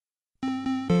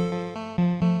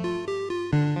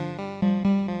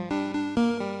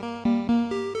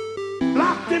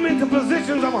into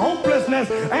positions of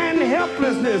hopelessness and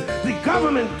helplessness. The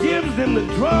government gives them the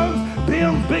drugs,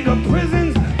 builds bigger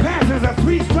prisons, passes a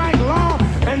 3-strike law,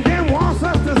 and then wants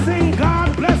us to sing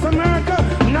God Bless America.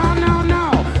 No, no,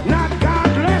 no. Not God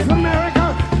Bless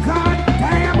America. God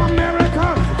damn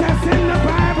America. That's in the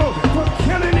Bible for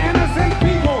killing innocent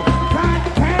people. God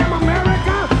damn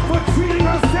America for treating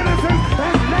us citizens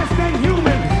as less than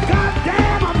human. God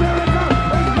damn America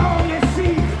as long as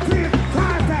she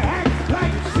tries to act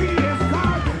like she is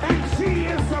God and she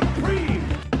is supreme.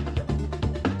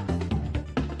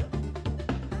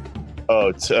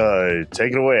 Oh,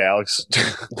 take it away, Alex.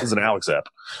 This is an Alex app.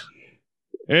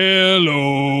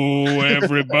 Hello,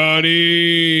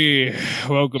 everybody.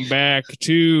 Welcome back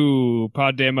to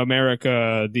Pod Damn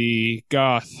America, the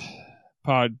goth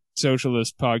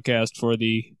socialist podcast for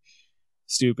the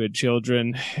stupid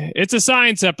children. It's a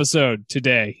science episode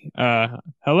today.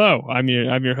 Hello, I'm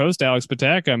your host, Alex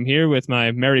Patak. I'm here with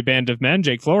my merry band of men,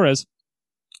 Jake Flores.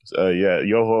 Yeah,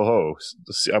 yo ho ho.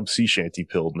 I'm sea shanty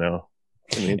pilled now.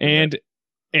 And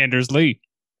Anders Lee.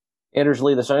 Anders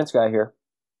Lee, the science guy here.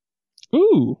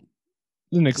 Ooh,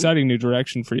 this is an exciting new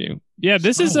direction for you. Yeah,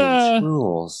 this Science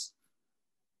rules.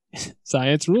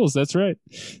 Science rules. That's right.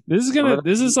 This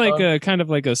is like a kind of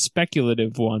like a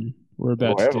speculative one we're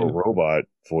about to I have do. a robot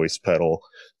voice pedal.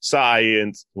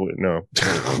 Science. No.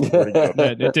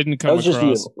 It didn't come That was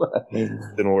across. just you.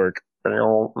 Didn't work.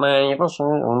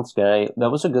 Science guy. That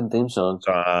was a good theme song.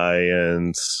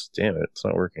 Science. Damn it, it's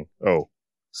not working. Oh.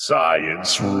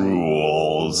 Science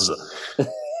rules.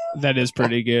 That is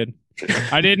pretty good.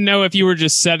 I didn't know if you were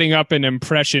just setting up an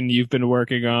impression you've been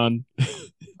working on.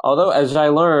 Although, as I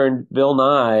learned, Bill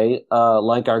Nye,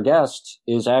 like our guest,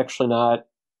 is actually not.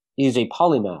 He's a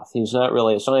polymath. He's not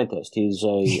really a scientist. He's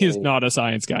not a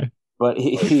science guy. But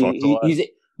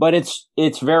but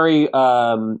it's very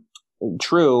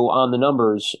true on the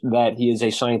numbers that he is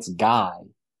a science guy.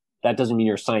 That doesn't mean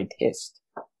you're a scientist.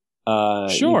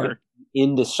 Sure.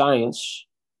 Into science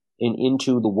and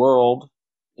into the world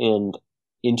and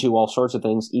into all sorts of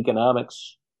things,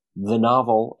 economics, the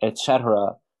novel,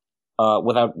 etc.,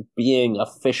 without being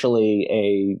officially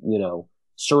a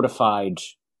certified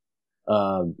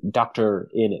doctor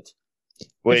in it.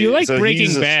 Wait, if you like so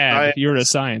Breaking Bad, you're a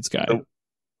science guy.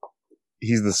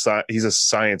 He's a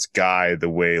science guy the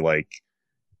way like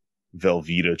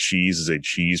Velveeta cheese is a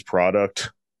cheese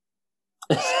product.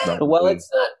 Well, it's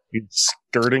not. He's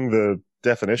skirting the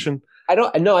definition. I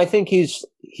don't know. I think he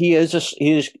is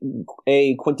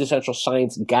a quintessential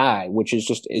science guy, which is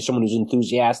just someone who's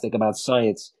enthusiastic about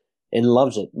science and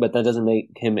loves it. But that doesn't make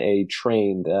him a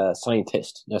trained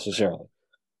scientist necessarily.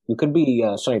 You could be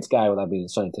a science guy without being a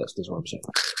scientist, is what I'm saying.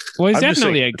 Well, he's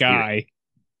definitely a guy.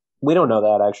 We don't know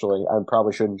that, actually. I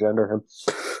probably shouldn't gender him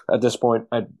at this point.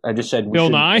 I just said Bill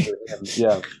Nye?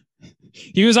 Yeah.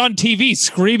 He was on TV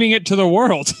screaming it to the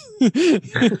world.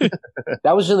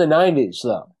 That was in the 90s,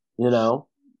 though.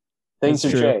 Things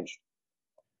have changed.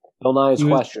 Bill Nye is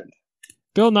questioned.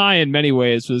 Bill Nye, in many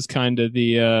ways, was kind of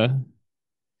the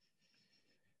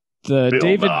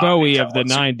David Bowie of the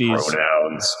 90s.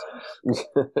 Pronouns.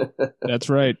 That's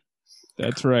right.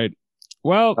 That's right.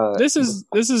 Well, this is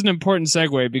an important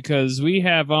segue because we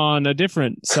have on a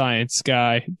different science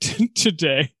guy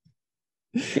today.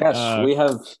 Yes, we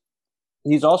have.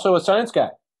 He's also a science guy.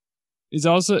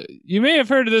 You may have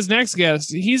heard of this next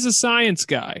guest. He's a science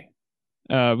guy.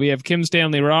 We have Kim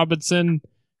Stanley Robinson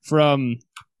from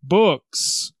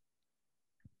Books.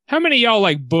 How many of y'all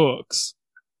like Books?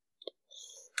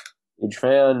 Huge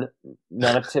fan,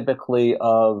 not typically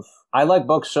of. I like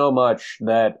Books so much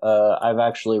that I've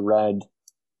actually read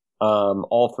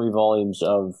all 3 volumes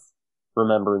of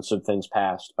Remembrance of Things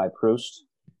Past by Proust.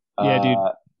 Yeah, dude.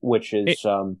 Which is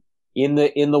in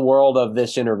the world of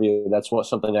this interview, that's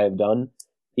something I have done.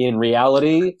 In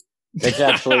reality, it's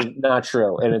actually not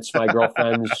true, and it's my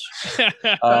girlfriend's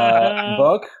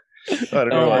book.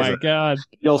 Oh my god!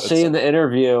 You'll see in the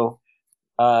interview,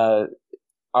 the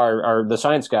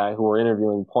science guy who we're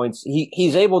interviewing points.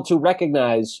 He's able to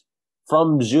recognize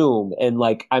from Zoom, and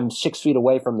like I'm 6 feet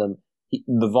away from them,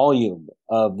 the volume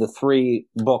of the 3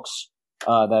 books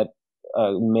that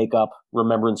make up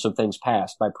Remembrance of Things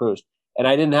Past by Proust. And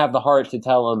I didn't have the heart to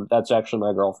tell him that's actually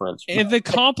my girlfriend's. And the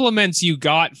compliments you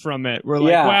got from it were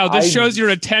like, wow, this shows you're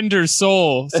a tender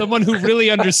soul. Someone who really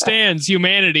understands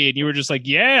humanity. And you were just like,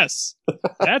 yes,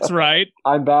 that's right.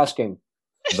 I'm basking.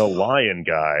 The lion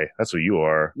guy. That's what you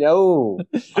are. No.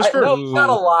 No, it's not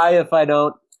a lie if I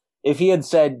don't. If he had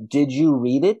said, did you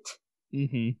read it?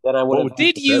 Mm-hmm. Then I would have.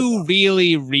 Did you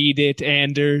really read it,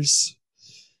 Anders?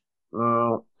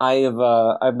 I've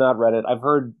not read it. I've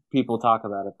heard people talk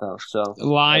about it though. So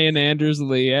Lion Anders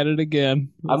Lee at it again.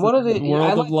 I'm one of the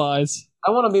World of Lies.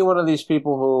 I want to be one of these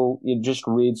people who just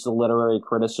reads the literary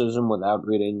criticism without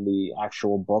reading the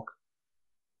actual book,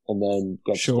 and then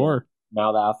gets to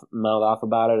mouth off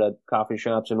about it at coffee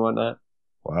shops and whatnot.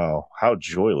 Wow, how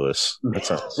joyless! That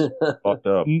sounds fucked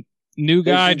up. New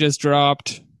guy just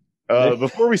dropped.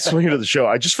 Before we swing into the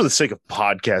show, just for the sake of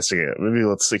podcasting it, maybe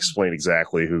let's explain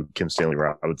exactly who Kim Stanley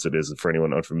Robinson is for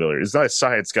anyone unfamiliar. He's not a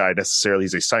science guy necessarily.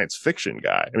 He's a science fiction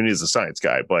guy. I mean, he's a science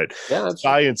guy, but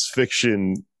science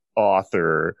fiction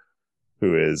author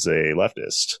who is a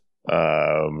leftist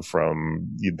from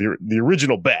the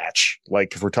original batch.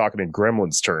 Like, if we're talking in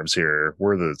Gremlins terms here,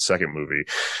 we're the second movie.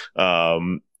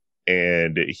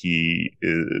 And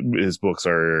his books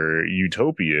are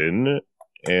utopian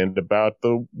and about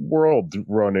the world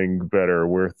running better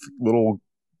with little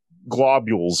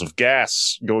globules of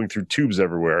gas going through tubes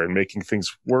everywhere and making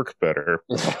things work better.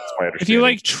 That's my understanding. If you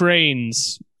like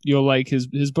trains, you'll like his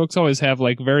books. Always have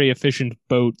like very efficient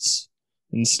boats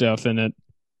and stuff in it.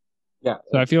 Yeah.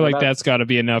 So I feel like that's got to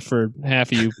be enough for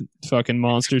half of you fucking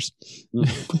monsters.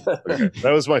 Okay.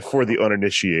 That was my for the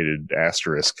uninitiated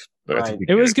asterisk. Right.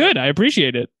 It was good. I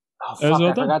appreciate it. Oh, fuck,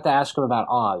 I forgot to ask him about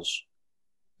Oz.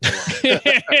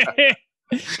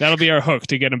 That'll be our hook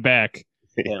to get him back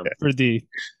for the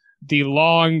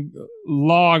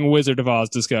long Wizard of Oz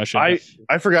discussion.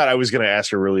 I forgot I was going to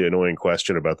ask a really annoying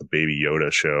question about the Baby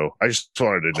Yoda show. I just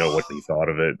wanted to know what he thought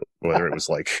of it, whether it was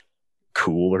like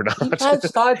cool or not. He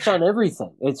has thoughts on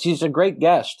everything. He's a great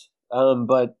guest,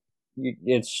 but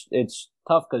it's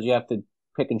tough because you have to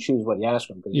pick and choose what you ask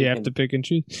him. You have to pick and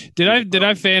choose. Did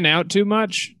I fan out too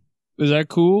much? Was that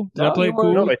cool? Did I play it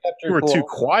cool? No, you were too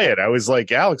quiet. I was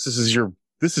like, Alex, this is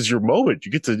your moment.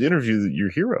 You get to interview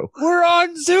your hero. We're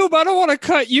on Zoom. I don't want to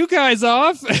cut you guys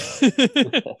off.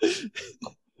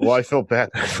 Well, I felt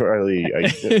bad.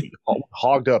 I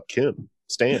hogged up Kim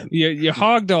Stan. You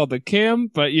hogged all the Kim,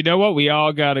 but you know what? We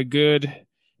all got a good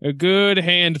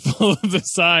handful of the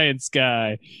science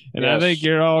guy, and yes. I think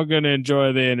you're all going to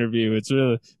enjoy the interview. It's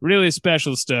really, really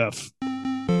special stuff.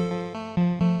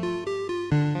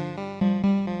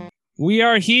 We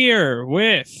are here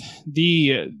with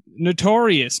the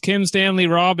notorious Kim Stanley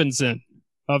Robinson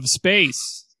of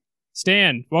space.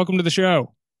 Stan, welcome to the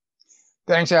show.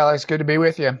 Thanks, Alex. Good to be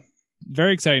with you.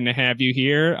 Very exciting to have you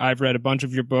here. I've read a bunch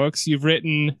of your books. You've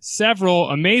written several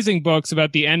amazing books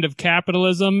about the end of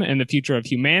capitalism and the future of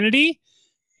humanity.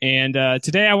 And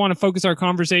today I want to focus our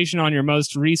conversation on your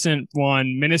most recent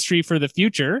one, Ministry for the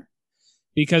Future,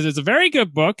 because it's a very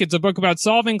good book. It's a book about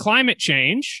solving climate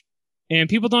change. And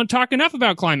people don't talk enough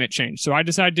about climate change. So I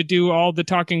decided to do all the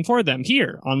talking for them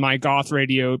here on my Goth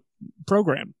Radio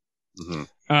program. Mm-hmm.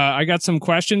 I got some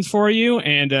questions for you.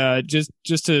 And just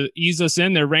to ease us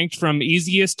in, they're ranked from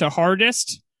easiest to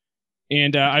hardest.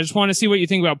 And I just want to see what you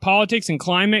think about politics and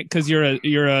climate, because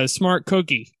you're a smart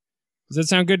cookie. Does that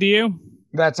sound good to you?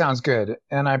 That sounds good.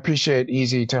 And I appreciate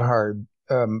easy to hard.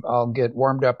 I'll get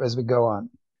warmed up as we go on.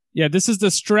 Yeah, this is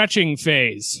the stretching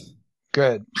phase.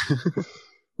 Good.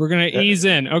 We're going to ease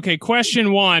in. Okay,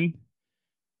 question 1.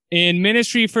 In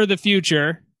Ministry for the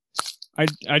Future,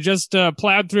 I just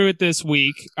plowed through it this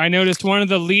week. I noticed one of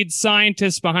the lead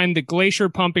scientists behind the glacier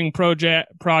pumping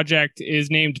project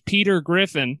is named Peter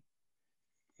Griffin,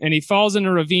 and he falls in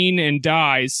a ravine and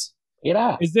dies.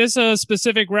 Yeah. Is this a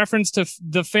specific reference to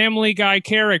the Family Guy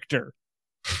character?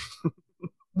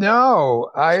 No,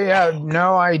 I have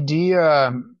no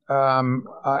idea.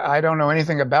 I don't know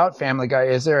anything about Family Guy.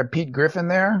 Is there a Pete Griffin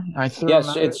there?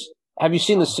 Yes, have you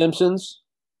seen The Simpsons?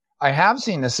 I have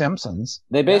seen The Simpsons.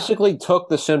 They basically took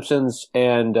The Simpsons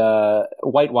and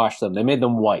whitewashed them. They made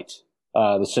them white,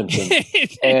 The Simpsons.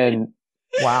 And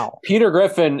wow. Peter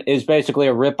Griffin is basically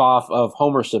a ripoff of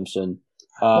Homer Simpson.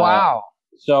 Wow.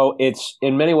 So it's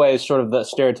in many ways sort of the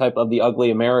stereotype of the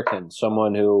ugly American,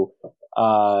 someone who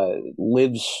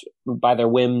lives by their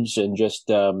whims and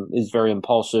just is very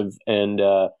impulsive and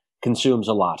consumes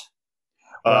a lot.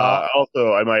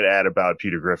 Also, I might add about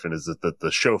Peter Griffin is that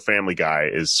the show Family Guy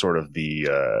is sort of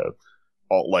the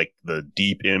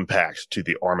deep impact to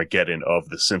the Armageddon of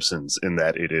The Simpsons, in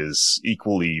that it is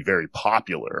equally very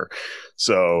popular.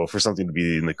 So for something to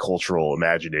be in the cultural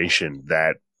imagination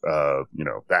that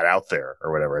that out there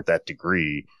or whatever at that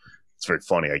degree, it's very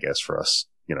funny, I guess, for us.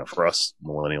 For us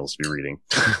millennials to be reading.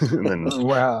 And then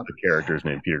the character's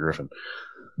named Peter Griffin.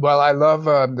 Well, I love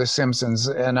The Simpsons,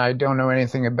 and I don't know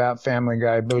anything about Family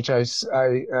Guy, which I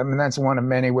mean, that's one of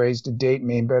many ways to date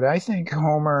me. But I think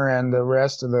Homer and the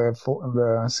rest of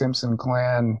the Simpson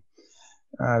clan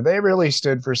They really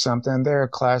stood for something. They're a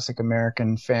classic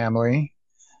American family.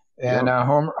 And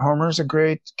Homer's a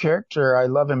great character. I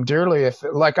love him dearly.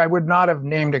 I would not have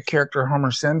named a character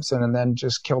Homer Simpson and then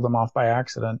just killed him off by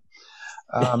accident.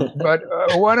 But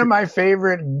one of my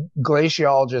favorite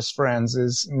glaciologist friends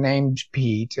is named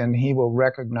Pete, and he will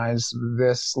recognize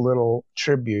this little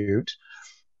tribute.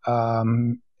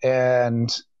 I'm thinking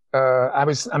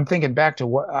back to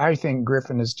what I think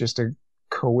Griffin is just a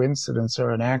coincidence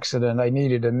or an accident. I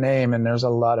needed a name, and there's a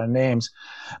lot of names.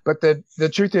 But the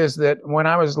truth is that when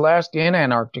I was last in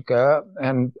Antarctica,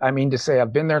 and I mean to say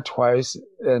I've been there twice,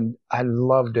 and I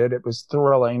loved it. It was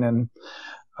thrilling and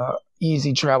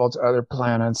easy travel to other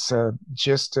planets. I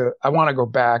want to go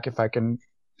back if I can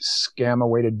scam a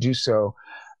way to do so.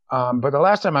 But the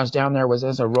last time I was down there was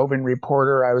as a roving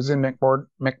reporter. I was in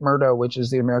McMurdo, which is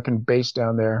the American base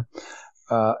down there.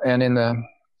 And in the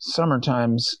summer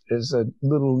times is a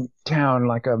little town,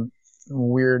 like a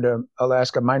weird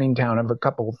Alaska mining town of a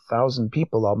couple thousand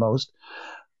people almost.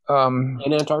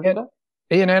 In Antarctica?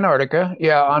 In Antarctica,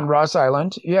 yeah, on Ross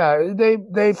Island. Yeah,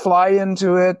 they fly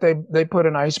into it. They put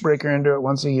an icebreaker into it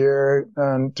once a year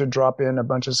to drop in a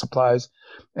bunch of supplies.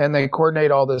 And they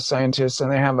coordinate all the scientists, and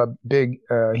they have a big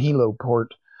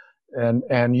heliport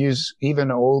and use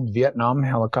even old Vietnam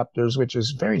helicopters, which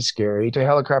is very scary, to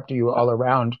helicopter you all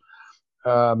around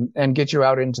and get you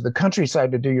out into the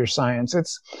countryside to do your science.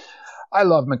 I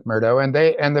love McMurdo,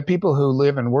 and the people who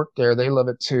live and work there, they love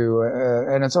it too.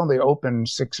 And it's only open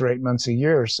 6 or 8 months a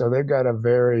year, so they've got a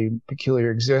very peculiar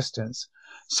existence.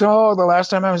 So the last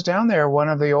time I was down there, one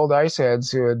of the old ice heads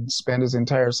who had spent his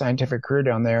entire scientific career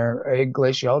down there, a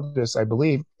glaciologist, I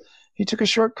believe, he took a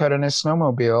shortcut in his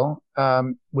snowmobile,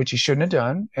 which he shouldn't have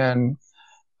done,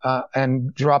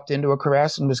 and dropped into a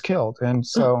crevasse and was killed. And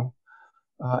so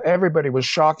everybody was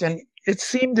shocked. And it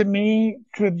seemed to me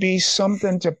to be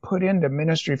something to put into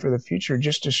Ministry for the Future,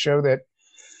 just to show that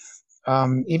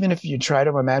even if you try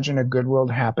to imagine a good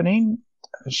world happening,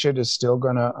 shit is still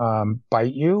going to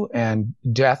bite you, and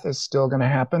death is still going to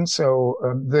happen. So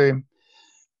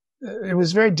it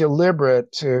was very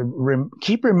deliberate to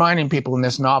keep reminding people in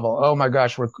this novel, oh my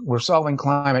gosh, we're solving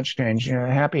climate change.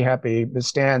 Happy,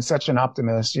 Stan, such an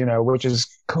optimist, which is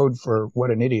code for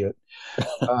what an idiot.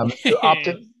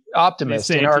 Optimist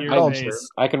in our culture.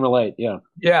 I can relate. Yeah.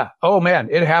 Yeah. Oh man,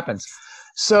 it happens.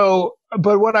 So,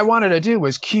 but what I wanted to do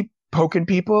was keep poking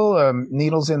people,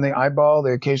 needles in the eyeball,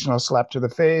 the occasional slap to the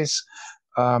face,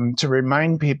 to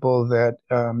remind people that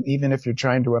even if you're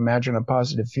trying to imagine a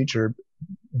positive future,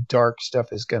 dark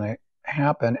stuff is going to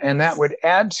happen. And that would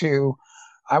add to,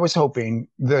 I was hoping,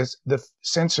 the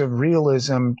sense of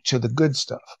realism to the good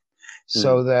stuff.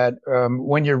 So that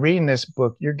when you're reading this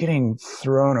book, you're getting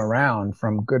thrown around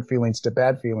from good feelings to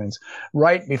bad feelings.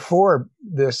 Right before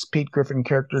this Pete Griffin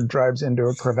character drives into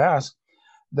a crevasse,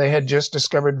 they had just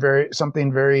discovered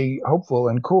something very hopeful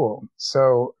and cool.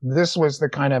 So this was the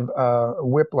kind of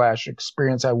whiplash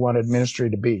experience I wanted Ministry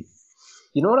to be.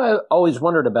 You know what I always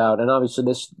wondered about, and obviously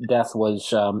this death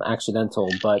was accidental,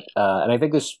 but and I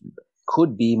think this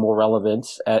could be more relevant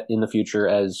in the future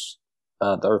as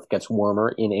the Earth gets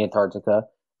warmer in Antarctica.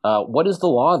 What is the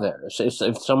law there?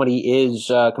 If somebody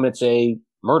commits a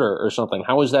murder or something,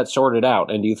 how is that sorted out?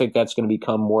 And do you think that's going to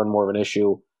become more and more of an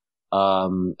issue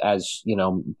as,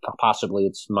 possibly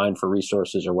it's mined for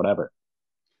resources or whatever?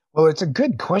 Well, it's a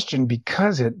good question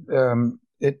because it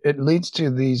leads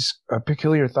to these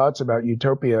peculiar thoughts about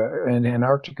utopia and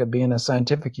Antarctica being a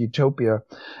scientific utopia,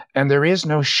 and there is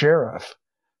no sheriff.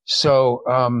 So,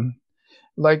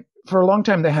 for a long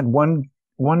time, they had one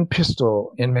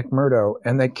pistol in McMurdo,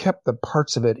 and they kept the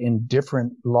parts of it in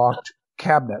different locked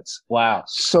cabinets. Wow.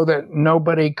 So that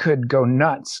nobody could go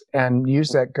nuts and use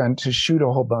that gun to shoot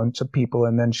a whole bunch of people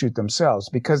and then shoot themselves,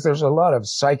 because there's a lot of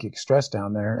psychic stress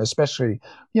down there, especially,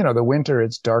 the winter,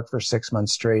 it's dark for 6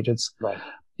 months straight. It's right.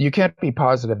 You can't be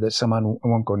positive that someone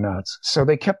won't go nuts. So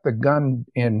they kept the gun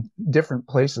in different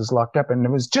places locked up. And it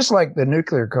was just like the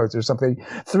nuclear codes or something.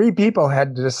 3 people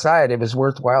had to decide it was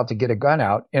worthwhile to get a gun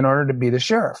out in order to be the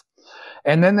sheriff.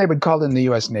 And then they would call in the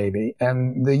U.S. Navy,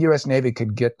 and the U.S. Navy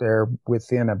could get there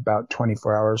within about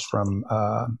 24 hours from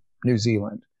New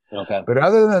Zealand. Okay. But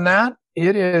other than that,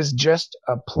 it is just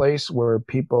a place where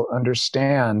people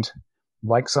understand,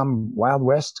 like some Wild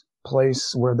West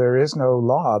place where there is no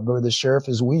law, where the sheriff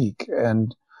is weak.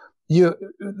 And you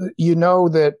know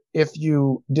that if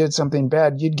you did something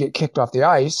bad, you'd get kicked off the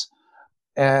ice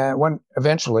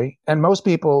eventually. And most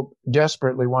people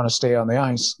desperately want to stay on the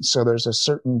ice. So there's a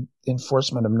certain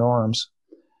enforcement of norms.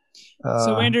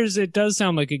 So, Anders, it does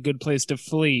sound like a good place to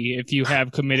flee if you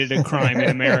have committed a crime in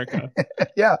America.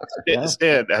 Yeah.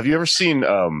 Ed, have you ever seen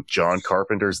John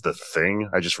Carpenter's The Thing?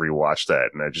 I just rewatched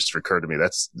that, and it just occurred to me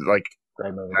that's like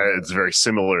Great movie. it's very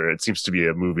similar. It seems to be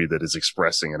a movie that is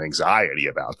expressing an anxiety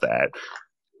about that.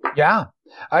 Yeah.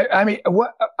 I mean,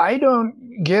 what I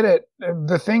don't get it.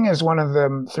 The Thing is one of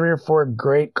the 3 or 4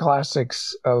 great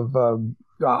classics of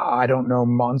I don't know,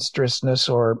 monstrousness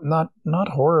or not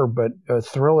horror, but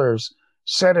thrillers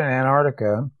set in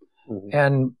Antarctica.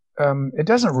 And it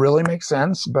doesn't really make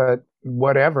sense, but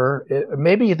whatever.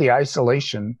 Maybe the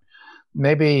isolation.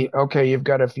 Maybe, okay, you've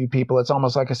got a few people. It's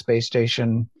almost like a space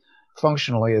station.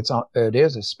 Functionally, it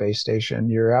is a space station.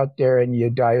 You're out there and you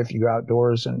die if you go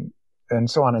outdoors and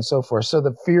so on and so forth. So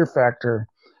the fear factor,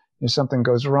 if something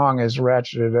goes wrong, is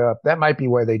ratcheted up. That might be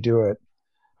why they do it.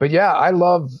 But yeah, I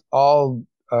love all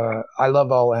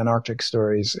Antarctic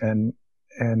stories, and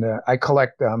I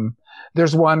collect them.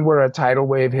 There's one where a tidal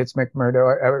wave hits McMurdo,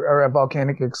 or a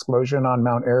volcanic explosion on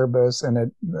Mount Erebus,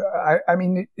 and I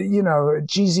mean, you know,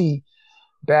 cheesy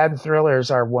bad thrillers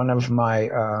are one of my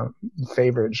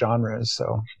favorite genres.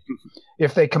 So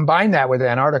if they combine that with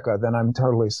Antarctica, then I'm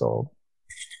totally sold.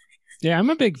 Yeah, I'm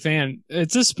a big fan.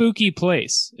 It's a spooky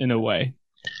place in a way.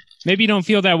 Maybe you don't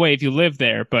feel that way if you live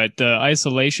there, but the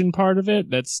isolation part of it,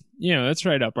 that's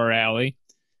right up our alley.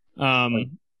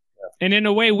 And in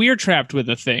a way, we're trapped with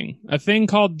a thing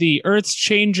called the Earth's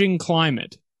changing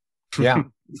climate. Yeah.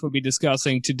 Which we'll be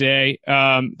discussing today.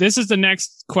 This is the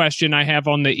next question I have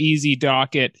on the easy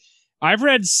docket. I've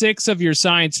read 6 of your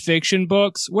science fiction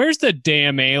books. Where's the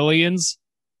damn aliens?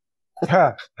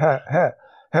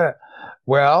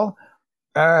 Well,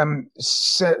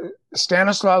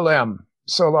 Stanislaw Lem,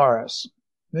 Solaris.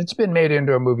 It's been made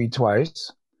into a movie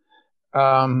twice.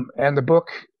 And the book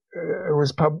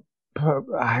was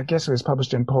I guess it was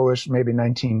published in Polish, maybe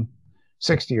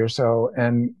 1960 or so,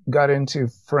 and got into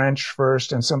French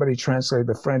first, and somebody translated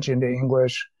the French into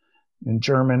English and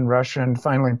German, Russian,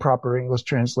 finally proper English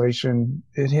translation.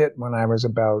 It hit when I was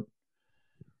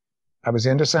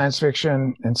into science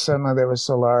fiction, and suddenly there was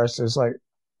Solaris. It was like,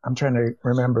 I'm trying to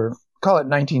remember, call it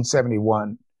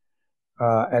 1971.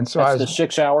 And so that's the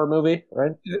 6-hour movie,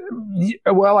 right?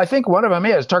 Well, I think one of them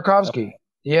is Tarkovsky.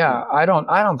 Yeah, I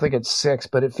don't think it's 6,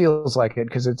 but it feels like it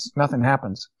because nothing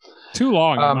happens. Too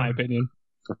long, in my opinion.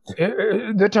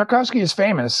 The Tarkovsky is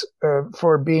famous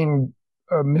for being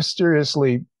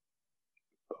mysteriously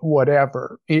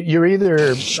whatever. You're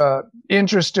either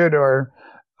interested or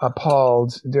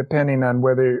appalled, depending on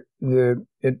whether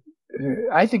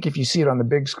I think if you see it on the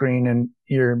big screen and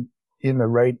you're in the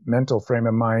right mental frame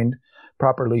of mind,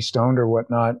 properly stoned or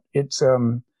whatnot, it's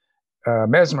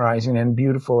mesmerizing and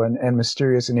beautiful and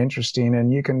mysterious and interesting,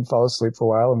 and you can fall asleep for a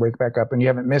while and wake back up and you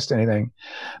haven't missed anything.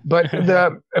 But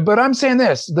I'm saying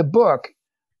this, the book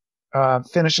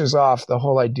finishes off the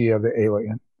whole idea of the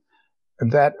alien.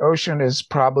 That ocean is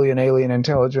probably an alien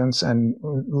intelligence, and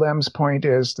Lem's point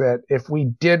is that if we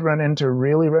did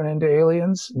really run into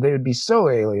aliens, they would be so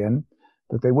alien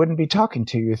that they wouldn't be talking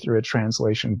to you through a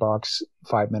translation box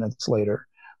 5 minutes later.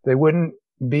 They wouldn't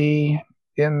be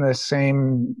in the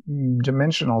same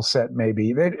dimensional set,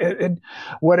 maybe.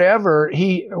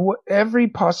 Every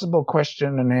possible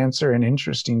question and answer and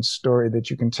interesting story that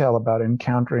you can tell about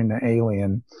encountering the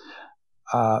alien,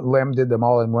 Lem did them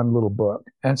all in one little book.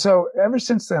 And so ever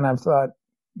since then, I've thought,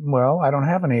 well, I don't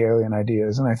have any alien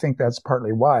ideas, and I think that's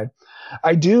partly why.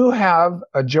 I do have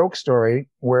a joke story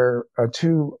where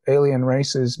 2 alien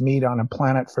races meet on a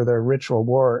planet for their ritual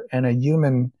war, and a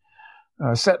human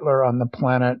settler on the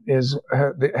planet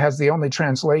has the only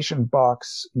translation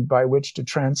box by which to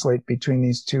translate between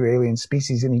these 2 alien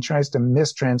species, and he tries to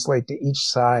mistranslate to each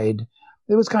side.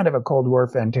 It was kind of a Cold War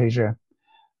fantasia.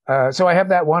 So I have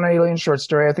that one alien short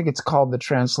story. I think it's called The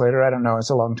Translator. I don't know. It's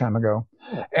a long time ago.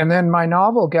 And then my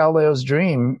novel, Galileo's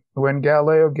Dream, when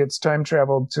Galileo gets time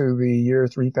traveled to the year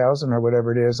 3000 or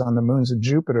whatever it is on the moons of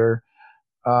Jupiter,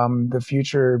 the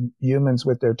future humans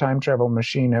with their time travel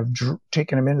machine have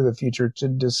taken him into the future to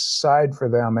decide for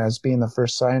them, as being the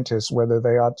first scientists, whether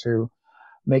they ought to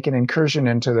make an incursion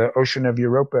into the ocean of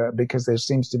Europa, because there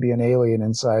seems to be an alien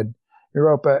inside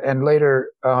Europa. And later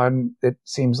on, it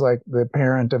seems like the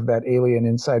parent of that alien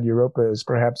inside Europa is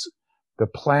perhaps the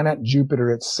planet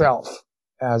Jupiter itself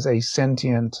as a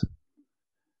sentient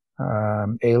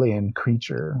alien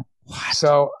creature. What?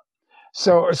 So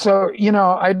you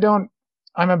know,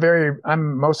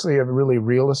 I'm mostly a really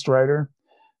realist writer.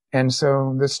 And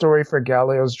so the story for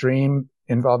Galileo's Dream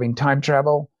involving time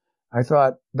travel, I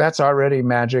thought that's already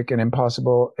magic and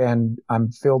impossible, and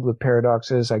I'm filled with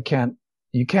paradoxes.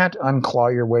 You can't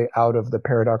unclaw your way out of the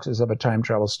paradoxes of a time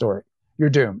travel story. you're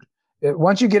doomed.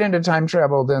 Once you get into time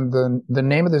travel, then the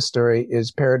name of the story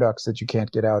is Paradox That You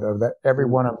Can't Get Out Of. That every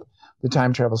one of the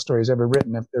time travel stories ever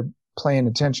written, if they're paying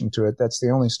attention to it, that's the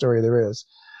only story there is.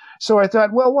 So I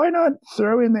thought, well, why not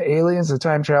throw in the aliens, the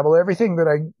time travel, everything that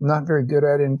I'm not very good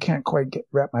at and can't quite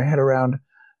wrap my head around.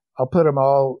 I'll put them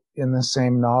all in the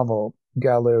same novel,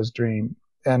 Galileo's Dream.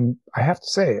 And I have to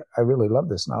say, I really love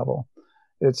this novel.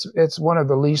 It's one of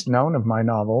the least known of my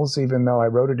novels, even though I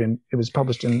wrote it it was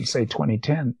published in, say,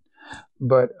 2010.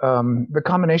 But the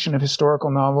combination of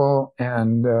historical novel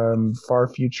and far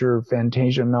future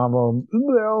fantasia novel,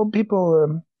 well,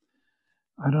 people,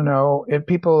 I don't know, if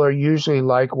people are usually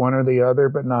like one or the other,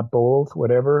 but not both,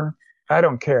 whatever. I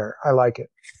don't care. I like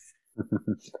it.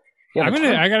 Yeah,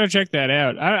 I gotta check that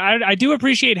out. I do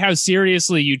appreciate how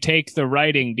seriously you take the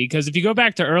writing, because if you go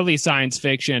back to early science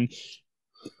fiction,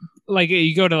 like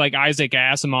you go to like Isaac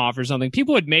Asimov or something,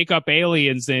 people would make up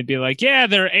aliens. They'd be like, yeah,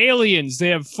 they're aliens. They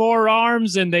have 4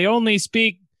 arms and they only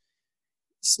speak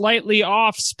slightly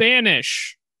off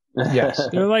Spanish. Yes.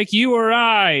 They're like you or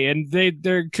I, and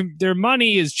their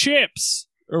money is chips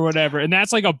or whatever. And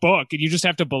that's like a book, and you just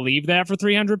have to believe that for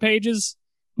 300 pages.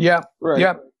 Yeah. Right.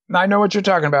 Yeah. I know what you're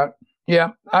talking about. Yeah.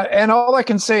 And all I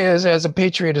can say is, as a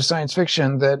patriot of science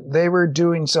fiction, that they were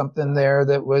doing something there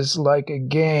that was like a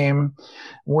game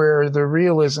where the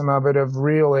realism of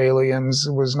real aliens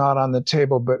was not on the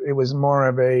table, but it was more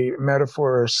of a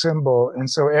metaphor or symbol. And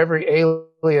so every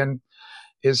alien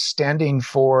is standing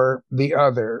for the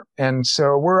other. And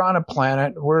so we're on a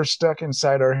planet, we're stuck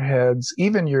inside our heads.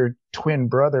 Even your twin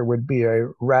brother would be a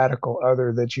radical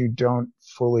other that you don't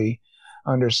fully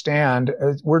understand.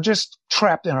 We're just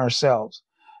trapped in ourselves.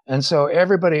 And so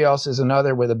everybody else is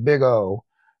another with a big O,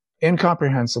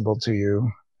 incomprehensible to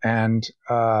you, and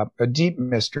a deep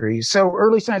mystery. So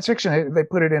early science fiction, they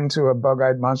put it into a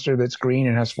bug-eyed monster that's green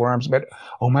and has 4 arms, but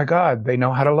oh my God, they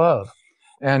know how to love,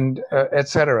 and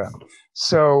etc.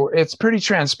 So it's pretty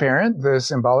transparent, the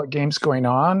symbolic game's going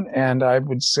on, and I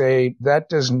would say that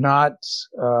does not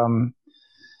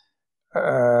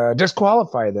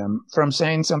disqualify them from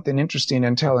saying something interesting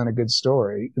and telling a good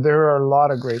story. There are a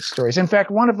lot of great stories. In fact,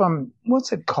 one of them,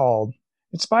 what's it called?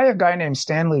 It's by a guy named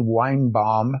Stanley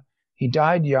Weinbaum. He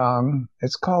died young.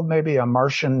 It's called maybe A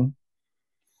Martian,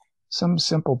 some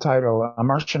simple title, A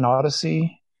Martian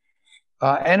Odyssey.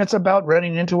 And it's about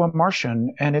running into a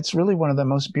Martian. And it's really one of the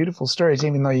most beautiful stories,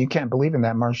 even though you can't believe in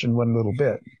that Martian one little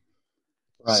bit.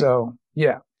 Right. So,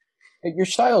 yeah. Your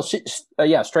style,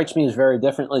 strikes me as very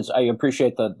different. I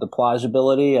appreciate the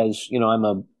plausibility. As you know, I'm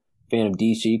a fan of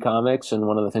DC comics, and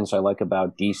one of the things I like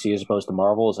about DC as opposed to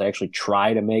Marvel is they actually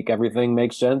try to make everything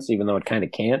make sense, even though it kind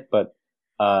of can't. But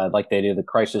like they do the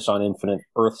Crisis on Infinite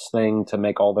Earths thing to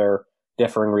make all their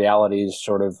differing realities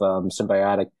sort of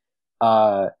symbiotic.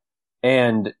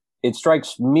 And it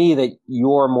strikes me that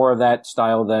you're more of that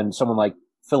style than someone like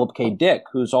Philip K. Dick,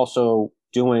 who's also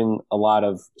doing a lot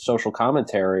of social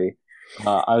commentary.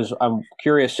 I'm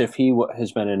curious if he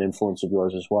has been an influence of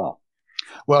yours as well.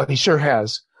 Well, he sure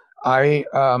has. I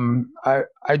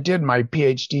did my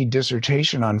PhD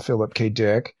dissertation on Philip K.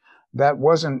 Dick. That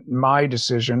wasn't my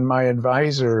decision. My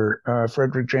advisor,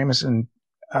 Frederick Jameson,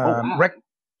 that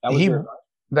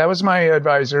was my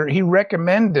advisor. He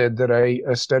recommended that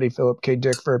I study Philip K.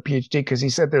 Dick for a PhD because he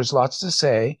said there's lots to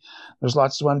say. There's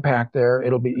lots to unpack there.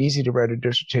 It'll be easy to write a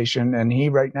dissertation. And he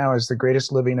right now is the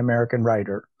greatest living American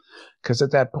writer, because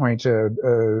at that point,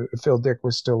 Phil Dick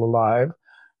was still alive.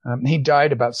 He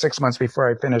died about 6 months before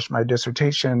I finished my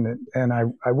dissertation, and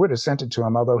I would have sent it to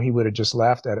him, although he would have just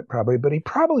laughed at it probably. But he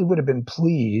probably would have been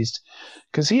pleased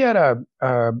because he had a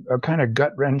kind of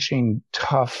gut-wrenching,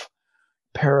 tough,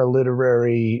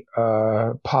 paraliterary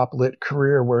pop lit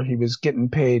career where he was getting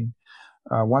paid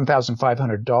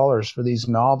 $1,500 for these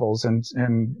novels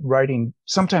and writing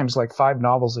sometimes like 5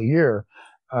 novels a year,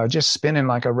 just spinning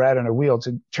like a rat in a wheel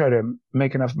to try to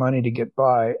make enough money to get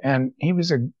by. And he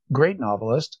was a great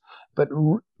novelist, but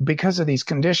because of these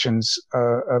conditions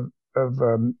of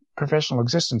professional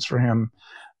existence for him,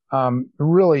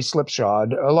 really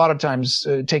slipshod. A lot of times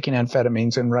taking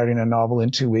amphetamines and writing a novel in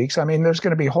 2 weeks. I mean, there's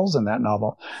going to be holes in that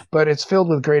novel, but it's filled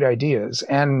with great ideas.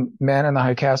 And Man in the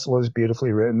High Castle is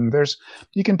beautifully written.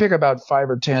 You can pick about 5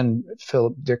 or 10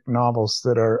 Philip Dick novels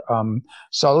that are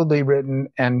solidly written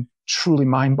and truly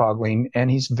mind-boggling, and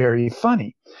he's very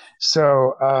funny.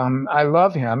 So I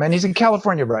love him, and he's a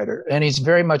California writer, and he's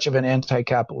very much of an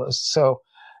anti-capitalist. So,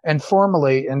 and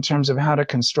formally, in terms of how to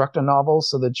construct a novel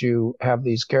so that you have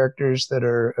these characters that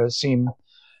are seem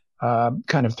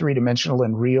kind of three-dimensional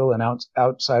and real and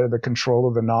outside of the control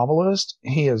of the novelist,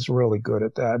 he is really good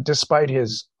at that, despite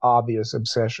his obvious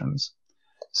obsessions.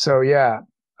 So yeah,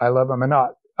 I love them or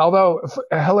not. Although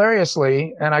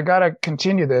hilariously, and I got to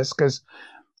continue this because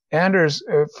Anders,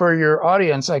 for your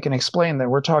audience, I can explain that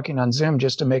we're talking on Zoom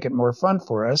just to make it more fun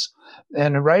for us.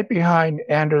 And right behind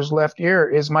Anders' left ear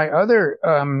is my other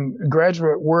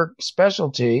graduate work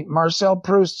specialty, Marcel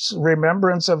Proust's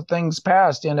Remembrance of Things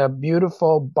Past, in a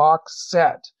beautiful box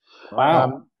set.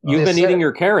 Wow. You've been eating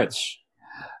your carrots.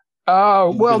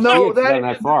 Oh, well, no,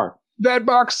 that far. That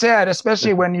box set,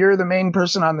 especially when you're the main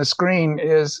person on the screen,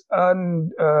 is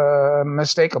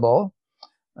unmistakable.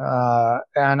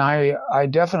 And I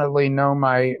definitely know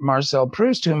my Marcel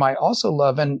Proust, whom I also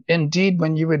love. And indeed,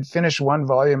 when you would finish one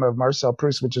volume of Marcel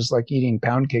Proust, which is like eating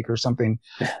pound cake or something,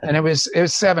 and it was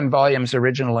 7 volumes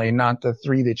originally, not the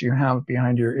 3 that you have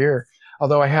behind your ear,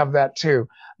 although I have that too.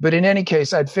 But in any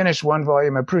case, I'd finish one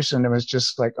volume of Proust and it was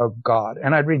just like, oh God.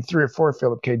 And I'd read 3 or 4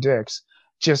 Philip K. Dicks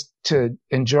just to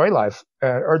enjoy life,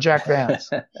 or Jack Vance.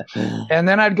 And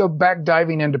then I'd go back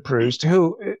diving into Proust,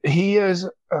 who he is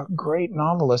a great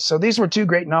novelist. So these were 2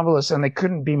 great novelists and they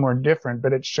couldn't be more different,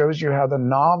 but it shows you how the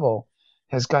novel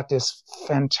has got this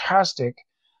fantastic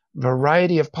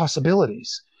variety of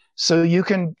possibilities. So you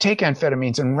can take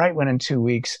amphetamines and write one in 2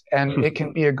 weeks and it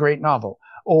can be a great novel.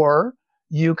 Or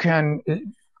you can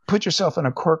put yourself in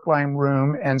a cork-lined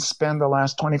room and spend the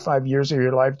last 25 years of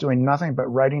your life doing nothing but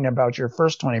writing about your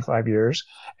first 25 years.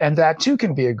 And that too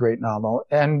can be a great novel.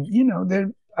 And, you know,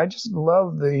 I just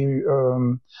love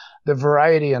the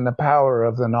variety and the power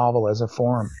of the novel as a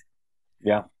form.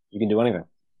 Yeah, you can do anything.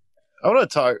 I want to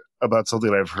talk about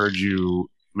something I've heard you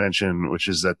mention, which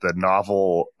is that the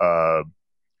novel,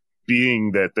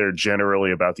 being that they're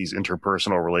generally about these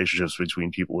interpersonal relationships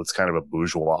between people, it's kind of a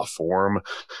bourgeois form.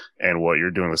 And what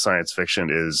you're doing with science fiction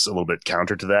is a little bit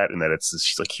counter to that, in that it's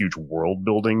this like huge world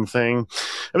building thing.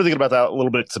 I've been thinking about that a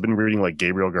little bit. I've been reading like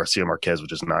Gabriel Garcia Marquez,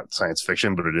 which is not science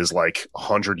fiction, but it is like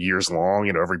 100 years long,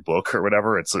 you know, every book or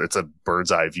whatever. It's a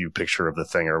bird's eye view picture of the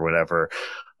thing or whatever.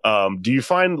 Do you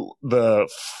find the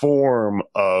form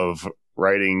of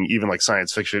writing even like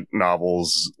science fiction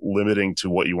novels limiting to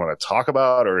what you want to talk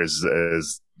about, or is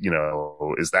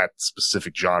that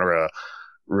specific genre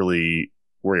really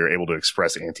where you're able to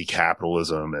express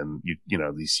anti-capitalism and you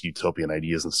know these utopian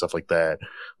ideas and stuff like that?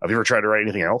 Have you ever tried to write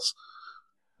anything else?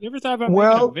 You ever thought about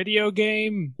making a video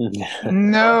game?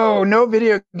 No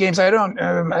video games. I'm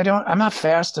not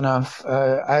fast enough.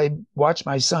 I watch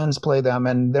my sons play them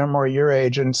and they're more your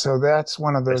age. And so that's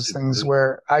one of those things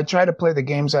where I try to play the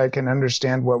games I can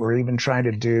understand what we're even trying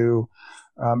to do.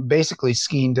 Basically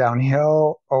skiing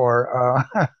downhill or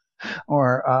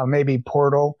maybe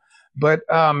Portal. But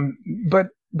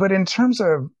in terms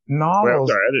of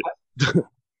novels,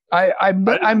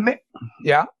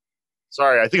 yeah.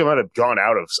 Sorry, I think I might have gone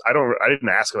out of. I didn't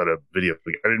ask about a video.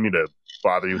 I didn't mean to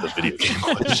bother you with a video game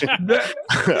question.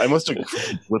 I must have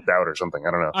flipped out or something.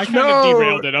 I don't know. I kind of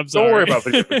derailed it. I'm sorry. Don't worry about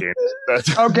video games.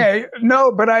 Okay, no,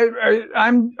 but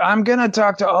I'm gonna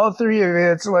talk to all 3 of you.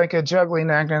 It's like a juggling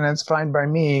act, and it's fine by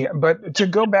me. But to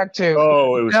go back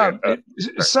to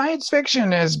science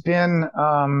fiction has been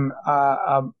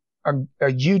a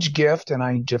huge gift, and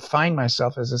I define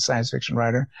myself as a science fiction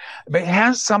writer. But it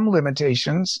has some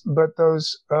limitations, but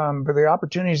the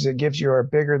opportunities it gives you are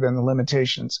bigger than the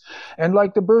limitations. And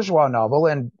like the bourgeois novel,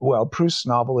 and well, Proust's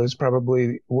novel is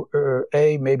probably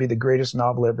maybe the greatest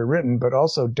novel ever written, but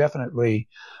also definitely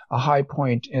a high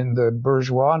point in the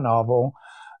bourgeois novel.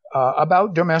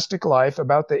 About domestic life,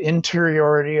 about the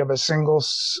interiority of a single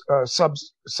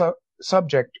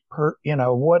subject,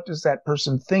 what is that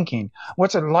person thinking?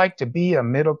 What's it like to be a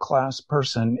middle class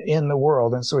person in the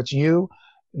world? And so it's you,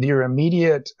 your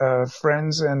immediate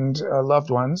friends and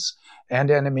loved ones and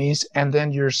enemies, and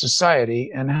then your society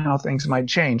and how things might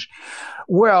change.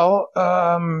 Well,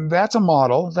 that's a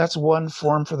model. That's one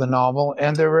form for the novel.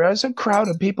 And there is a crowd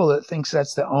of people that thinks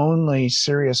that's the only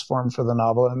serious form for the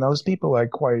novel. And those people I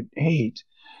quite hate.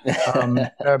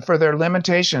 For their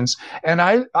limitations. And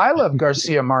I love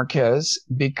Garcia Marquez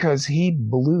because he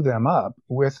blew them up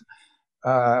with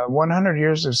 100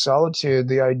 Years of Solitude.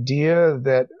 The idea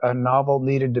that a novel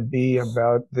needed to be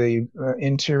about the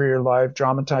interior life,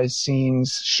 dramatized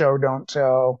scenes, show, don't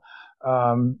tell,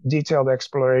 detailed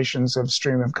explorations of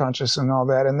stream of consciousness and all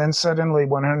that. And then suddenly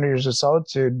 100 Years of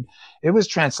Solitude, it was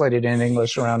translated in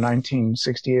English around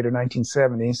 1968 or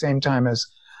 1970, same time as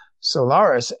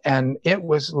Solaris, and it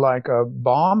was like a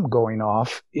bomb going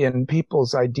off in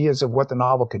people's ideas of what the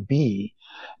novel could be.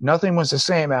 Nothing was the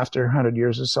same after 100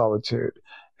 Years of Solitude.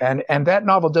 And that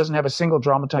novel doesn't have a single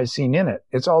dramatized scene in it.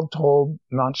 It's all told,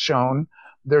 not shown.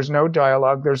 There's no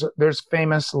dialogue. There's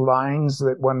famous lines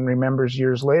that one remembers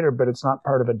years later, but it's not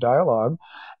part of a dialogue.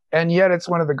 And yet it's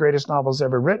one of the greatest novels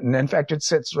ever written. In fact, it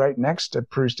sits right next to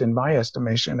Proust in my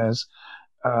estimation as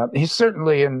he's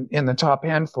certainly in the top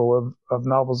handful of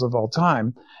novels of all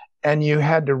time. And you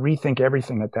had to rethink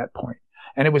everything at that point.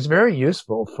 And it was very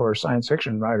useful for science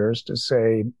fiction writers to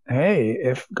say, hey,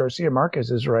 if Garcia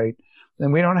Marquez is right,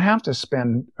 then we don't have to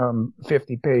spend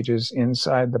 50 pages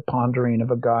inside the pondering of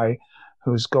a guy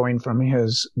who's going from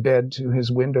his bed to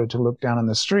his window to look down on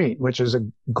the street, which is a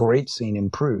great scene in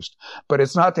Proust. But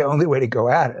it's not the only way to go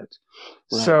at it.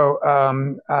 Right. So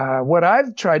what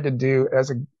I've tried to do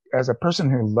as a person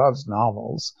who loves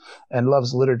novels and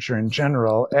loves literature in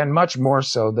general, and much more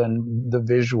so than the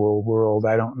visual world.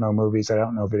 I don't know movies. I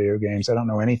don't know video games. I don't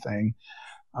know anything.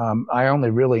 I only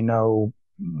really know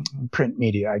print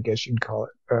media, I guess you'd call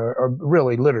it. Or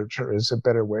really literature is a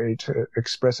better way to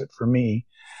express it for me.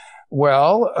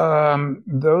 Well,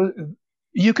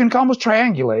 you can almost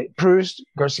triangulate Proust,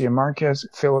 Garcia Marquez,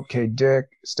 Philip K. Dick,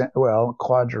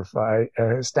 quadrify,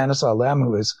 Stanislaw Lem,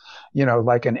 who is,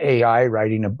 like an AI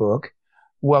writing a book.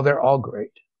 Well, they're all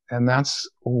great. And that's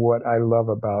what I love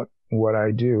about what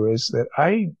I do is that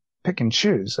I pick and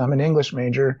choose. I'm an English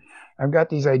major. I've got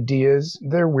these ideas.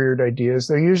 They're weird ideas.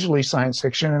 They're usually science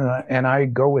fiction. And I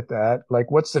go with that. Like,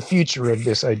 what's the future of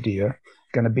this idea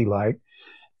going to be like?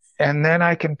 And then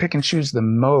I can pick and choose the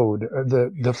mode,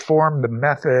 the form, the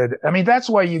method. I mean, that's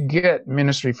why you get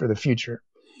Ministry for the Future.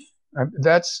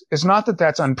 It's not that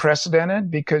that's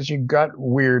unprecedented because you got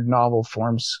weird novel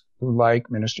forms like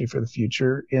Ministry for the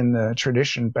Future in the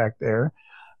tradition back there.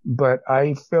 But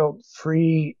I felt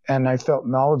free and I felt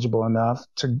knowledgeable enough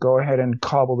to go ahead and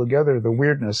cobble together the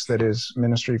weirdness that is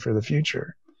Ministry for the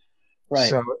Future. Right.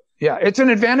 So, yeah, it's an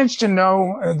advantage to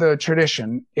know the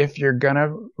tradition if you're going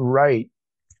to write.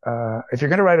 If you're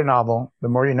going to write a novel, the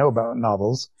more you know about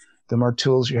novels, the more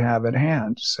tools you have at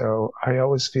hand. So I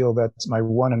always feel that's my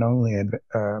one and only.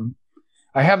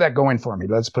 I have that going for me.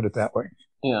 Let's put it that way.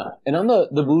 Yeah, and on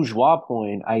the bourgeois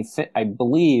point, I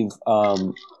believe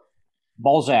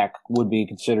Balzac would be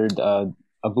considered a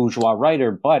bourgeois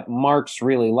writer, but Marx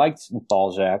really liked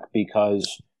Balzac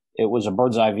because it was a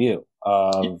bird's eye view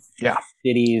of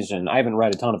cities, and I haven't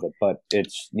read a ton of it, but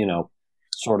it's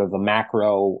sort of a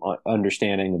macro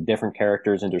understanding of different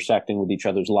characters intersecting with each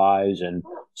other's lives and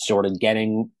sort of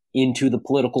getting into the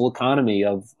political economy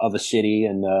of a city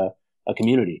and a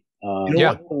community.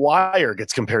 Wire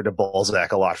gets compared to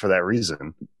Balzac a lot for that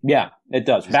reason. Yeah, it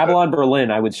does. Babylon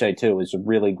Berlin, I would say, too, is a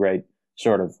really great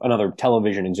sort of another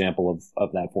television example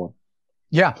of that form.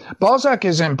 Yeah, Balzac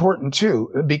is important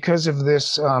too because of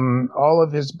this. All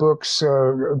of his books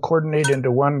coordinate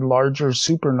into one larger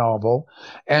super novel,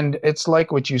 and it's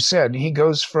like what you said. He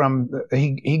goes from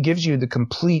he gives you the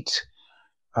complete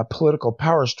political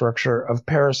power structure of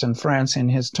Paris and France in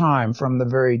his time, from the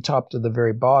very top to the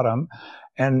very bottom,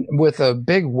 and with a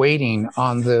big weighting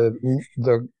on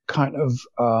the kind of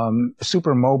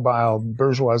super mobile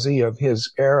bourgeoisie of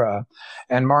his era.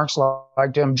 And Marx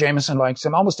liked him, Jameson likes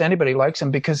him, almost anybody likes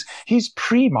him because he's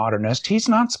pre-modernist. He's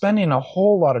not spending a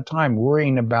whole lot of time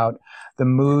worrying about the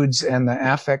moods and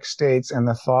the affect states and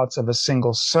the thoughts of a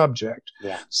single subject.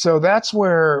 Yeah. So that's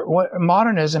where what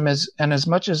modernism is, and as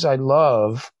much as I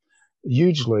love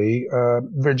hugely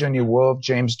Virginia Woolf,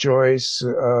 James Joyce,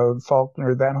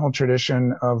 Faulkner, that whole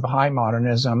tradition of high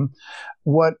modernism,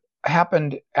 what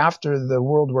happened after the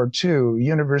World War II,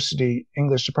 university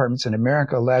English departments in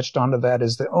America latched onto that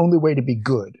as the only way to be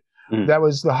good. That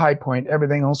was the high point.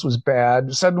 Everything else was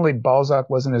bad. Suddenly Balzac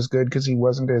wasn't as good because he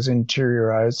wasn't as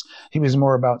interiorized. He was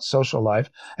more about social life.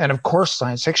 And of course,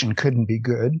 science fiction couldn't be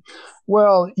good.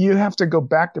 Well, you have to go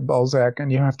back to Balzac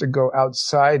and you have to go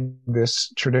outside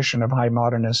this tradition of high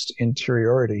modernist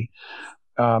interiority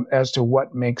as to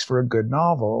what makes for a good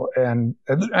novel. And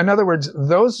in other words,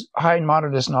 those high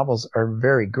modernist novels are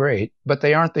very great, but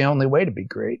they aren't the only way to be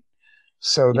great.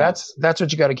 So that's what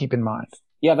you got to keep in mind.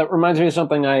 Yeah, that reminds me of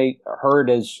something I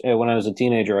heard when I was a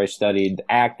teenager. I studied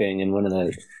acting, and one of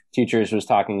the teachers was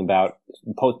talking about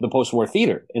the post-war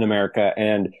theater in America,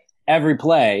 and every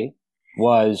play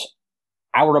was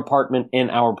our apartment and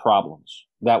our problems.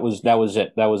 That was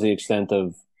it. That was the extent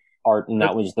of art, and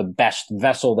that was the best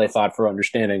vessel they thought for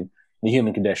understanding the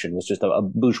human condition, was just a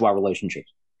bourgeois relationship.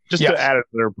 Just to add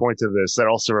another point to this, that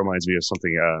also reminds me of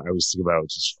something I was thinking about,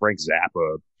 which is Frank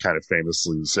Zappa kind of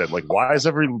famously said, like, why does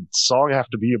every song have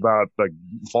to be about, like,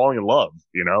 falling in love?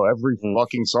 Every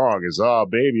fucking song is, oh,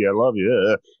 baby, I love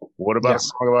you. What about a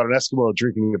song about an Eskimo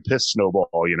drinking a piss snowball,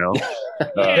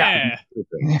 Yeah.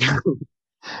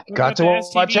 Got to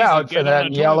watch out for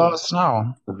that yellow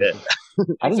snow.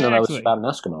 I didn't know that was about an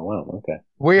Eskimo. Wow, okay.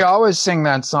 We always sing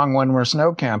that song when we're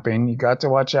snow camping. You got to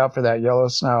watch out for that yellow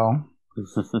snow.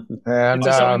 And It's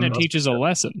a song that teaches a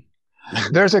lesson.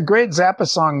 there's a great Zappa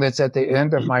song that's at the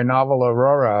end of my novel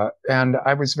Aurora, and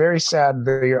I was very sad.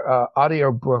 The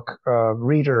audiobook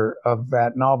reader of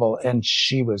that novel, and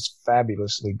she was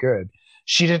fabulously good.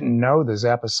 She didn't know the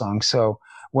Zappa song, so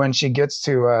when she gets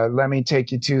to "Let me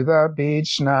take you to the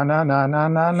beach," na na na na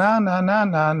na na na na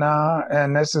na na,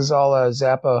 and this is all a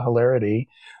Zappa hilarity.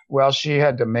 Well, she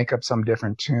had to make up some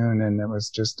different tune, and I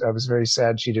was very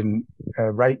sad she didn't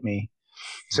write me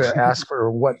to ask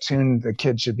for what tune the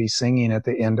kid should be singing at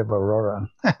the end of Aurora.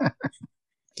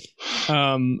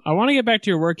 I want to get back to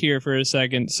your work here for a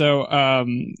second. So,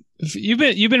 you've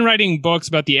been writing books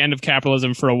about the end of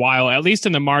capitalism for a while, at least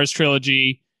in the Mars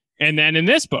trilogy, and then in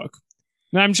this book.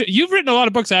 Now, I'm sure you've written a lot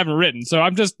of books I haven't written, so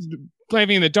I'm just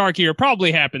playing in the dark here.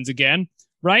 Probably happens again,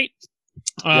 right?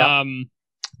 Yeah.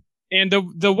 And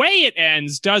the way it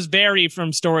ends does vary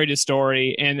from story to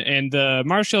story. And the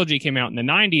Mars trilogy came out in the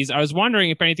 90s. I was wondering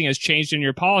if anything has changed in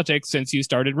your politics since you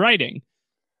started writing.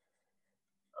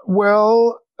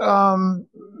 Well,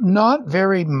 not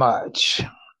very much.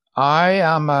 I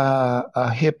am a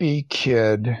hippie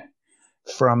kid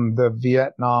from the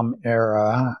Vietnam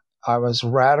era. I was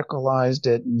radicalized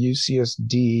at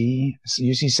UC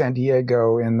San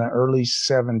Diego in the early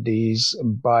 70s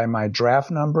by my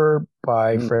draft number,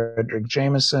 by Frederick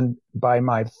Jameson, by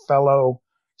my fellow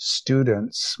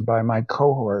students, by my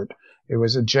cohort. It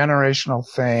was a generational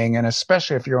thing, and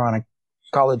especially if you're on a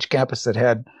college campus that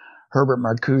had Herbert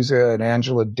Marcuse and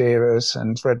Angela Davis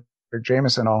and Frederick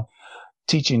Jameson all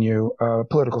teaching you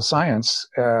political science.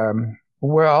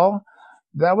 Well,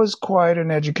 that was quite an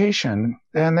education.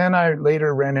 And then I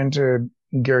later ran into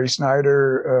Gary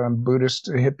Snyder, Buddhist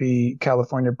hippie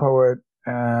California poet,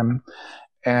 and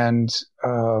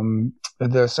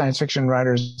the science fiction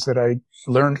writers that I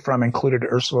learned from included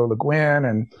Ursula Le Guin.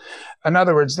 And in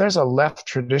other words, there's a left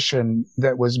tradition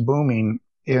that was booming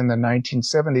in the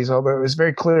 1970s, although it was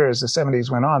very clear as the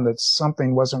 70s went on that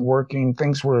something wasn't working.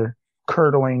 Things were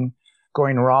curdling,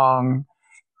 going wrong,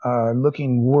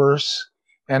 looking worse.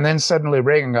 And then suddenly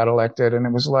Reagan got elected, and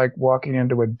it was like walking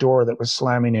into a door that was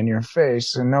slamming in your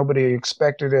face, and nobody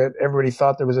expected it. Everybody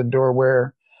thought there was a door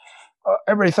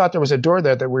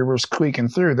there that we were squeaking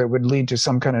through that would lead to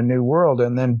some kind of new world.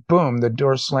 And then boom, the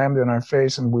door slammed in our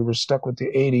face and we were stuck with the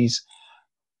 80s.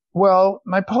 Well,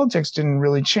 my politics didn't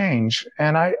really change.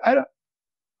 And I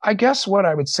guess what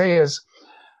I would say is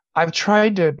I've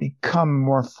tried to become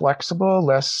more flexible,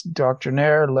 less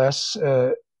doctrinaire, less,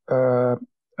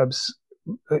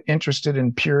 interested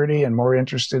in purity and more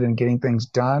interested in getting things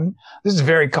done. This is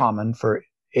very common for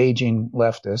aging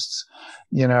leftists.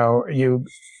 You know, when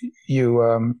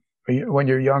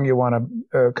you're young, you want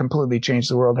to completely change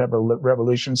the world, have a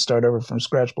revolution, start over from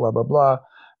scratch, blah, blah, blah.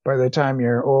 By the time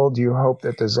you're old, you hope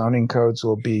that the zoning codes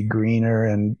will be greener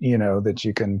and, you know, that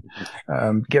you can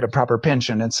get a proper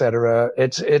pension, et cetera.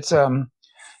 It's a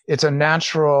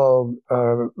natural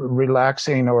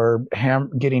relaxing or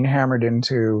getting hammered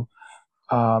into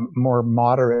more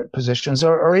moderate positions,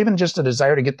 or even just a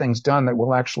desire to get things done that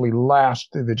will actually last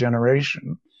through the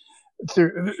generation,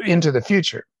 into the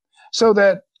future. So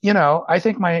that, you know, I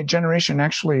think my generation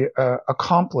actually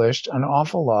accomplished an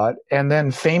awful lot, and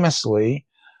then famously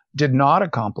did not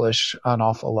accomplish an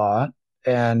awful lot.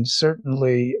 And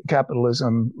certainly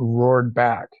capitalism roared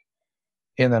back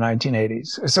in the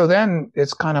 1980s. So then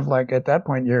it's kind of like at that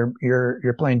point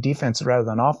you're playing defense rather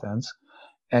than offense.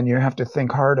 And you have to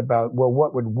think hard about, well,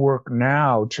 what would work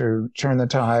now to turn the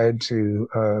tide, to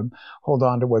hold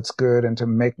on to what's good and to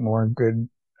make more good.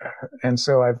 And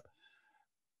so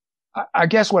I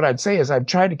guess what I'd say is I've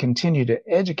tried to continue to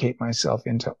educate myself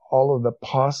into all of the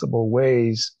possible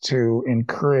ways to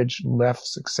encourage left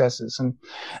successes. And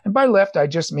by left, I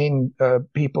just mean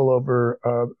people over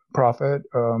profit,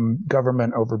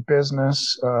 government over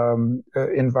business,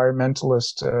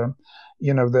 environmentalist,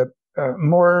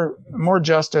 more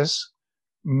justice,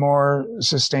 more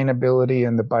sustainability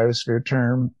in the biosphere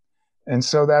term. And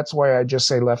so that's why I just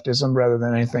say leftism rather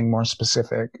than anything more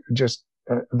specific. Just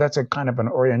that's a kind of an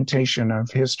orientation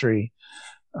of history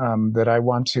that I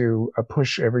want to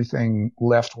push everything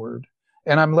leftward.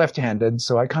 And I'm left-handed,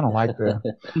 so I kind of like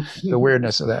the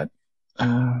weirdness of that.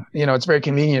 It's very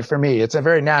convenient for me. It's a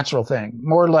very natural thing.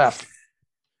 More left.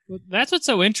 Well, that's what's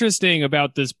so interesting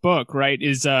about this book, right?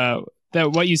 Is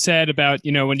that what you said about,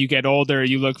 when you get older,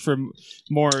 you look for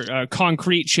more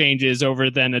concrete changes over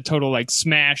than a total like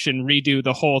smash and redo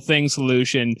the whole thing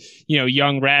solution,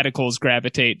 young radicals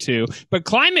gravitate to. But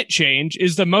climate change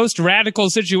is the most radical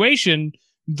situation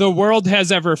the world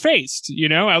has ever faced, you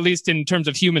know, at least in terms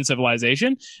of human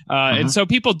civilization. And so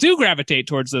people do gravitate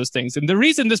towards those things. And the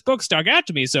reason this book stuck out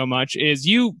to me so much is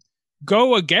you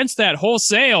go against that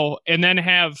wholesale and then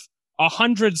have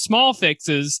 100 small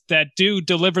fixes that do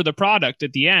deliver the product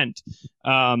at the end.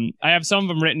 I have some of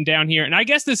them written down here, and I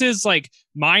guess this is like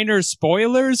minor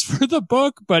spoilers for the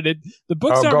book, but the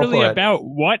book's not really about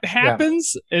what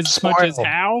happens as much as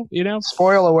how, you know?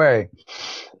 Spoil away.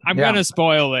 I'm going to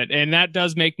spoil it, and that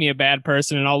does make me a bad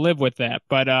person, and I'll live with that.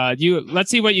 But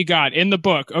let's see what you got in the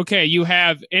book. Okay, you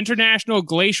have international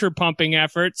glacier pumping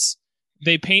efforts.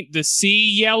 They paint the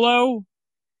sea yellow.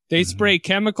 They spray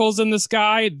chemicals in the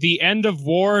sky. The end of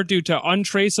war due to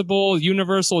untraceable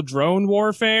universal drone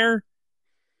warfare.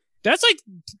 That's like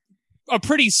a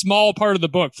pretty small part of the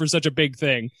book for such a big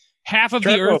thing. Half of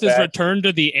the earth is returned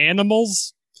to the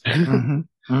animals.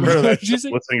 Listening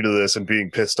to this and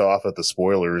being pissed off at the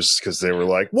spoilers because they were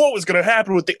like, what was going to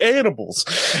happen with the animals?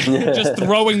 Just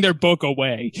throwing their book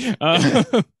away.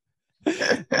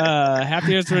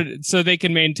 So they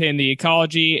can maintain the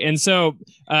ecology. And so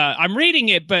I'm reading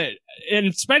it, but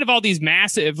in spite of all these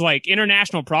massive like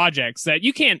international projects that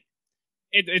you can't,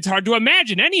 it's hard to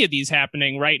imagine any of these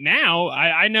happening right now.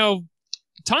 I know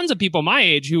tons of people my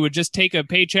age who would just take a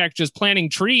paycheck just planting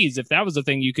trees if that was the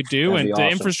thing you could do. And the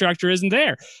infrastructure isn't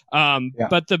there.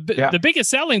 But the biggest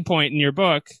selling point in your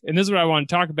book, and this is what I want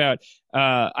to talk about,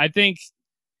 I think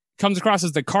comes across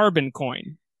as the carbon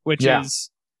coin, which is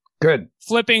good.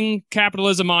 Flipping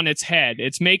capitalism on its head.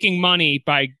 It's making money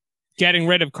by getting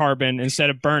rid of carbon instead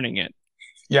of burning it.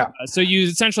 Yeah. So you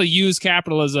essentially use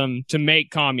capitalism to make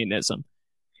communism.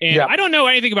 And I don't know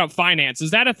anything about finance. Is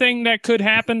that a thing that could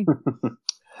happen?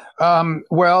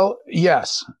 Well,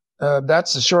 yes.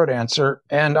 That's the short answer.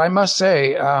 And I must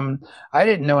say, I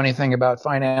didn't know anything about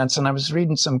finance, and I was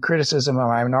reading some criticism of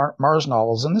my Mars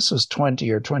novels, and this was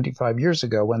 20 or 25 years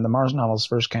ago when the Mars novels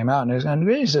first came out. And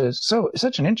it is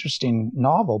such an interesting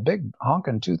novel, big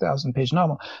honking 2,000-page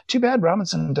novel. Too bad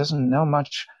Robinson doesn't know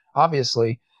much,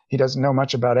 obviously. He doesn't know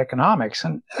much about economics,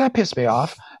 and that pissed me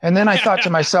off. And then I thought to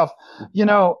myself, you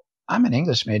know, I'm an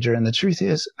English major, and the truth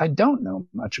is I don't know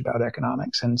much about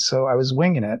economics. And so I was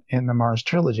winging it in the Mars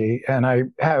trilogy.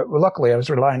 And luckily I was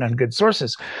relying on good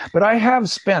sources, but I have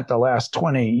spent the last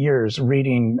 20 years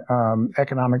reading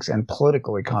economics and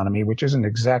political economy, which isn't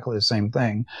exactly the same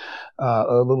thing,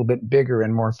 a little bit bigger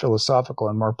and more philosophical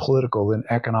and more political than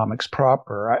economics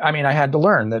proper. I mean, I had to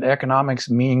learn that economics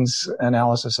means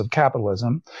analysis of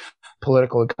capitalism.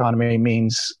 Political economy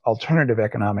means alternative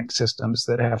economic systems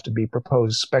that have to be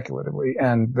proposed speculatively.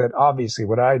 And that obviously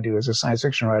what I do as a science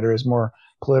fiction writer is more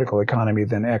political economy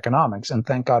than economics. And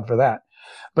thank God for that.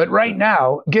 But right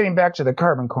now, getting back to the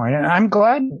carbon coin, and I'm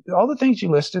glad all the things you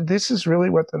listed, this is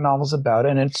really what the novel's about.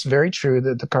 And it's very true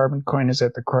that the carbon coin is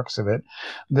at the crux of it,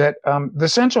 that the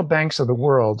central banks of the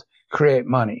world create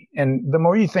money. And the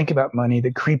more you think about money,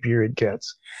 the creepier it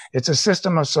gets. It's a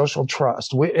system of social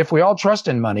trust. If we all trust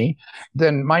in money,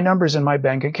 then my numbers in my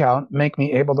bank account make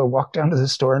me able to walk down to the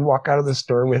store and walk out of the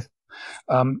store with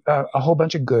a whole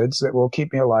bunch of goods that will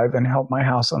keep me alive and help my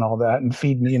house and all that and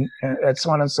feed me and so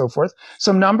on and so forth.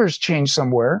 Some numbers change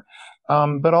somewhere.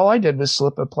 But all I did was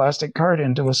slip a plastic card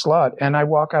into a slot and I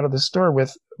walk out of the store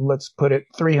with, let's put it,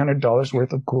 $300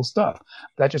 worth of cool stuff.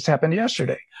 That just happened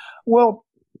yesterday. Well,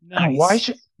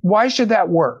 nice. Why should that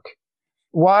work?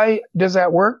 Why does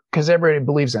that work? Because everybody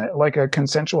believes in it, like a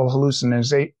consensual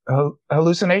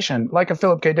hallucination, like a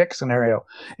Philip K. Dick scenario,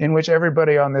 in which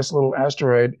everybody on this little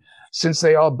asteroid, since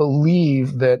they all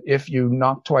believe that if you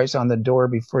knock twice on the door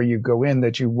before you go in,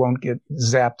 that you won't get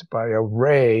zapped by a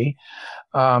ray,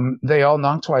 they all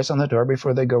knock twice on the door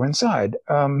before they go inside.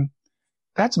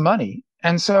 That's money.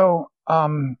 And so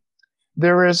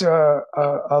there's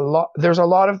a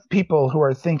lot of people who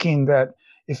are thinking that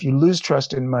if you lose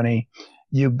trust in money,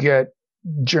 you get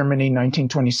Germany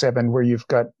 1927, where you've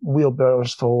got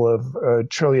wheelbarrows full of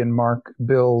trillion mark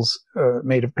bills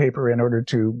made of paper in order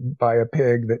to buy a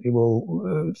pig that it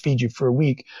will feed you for a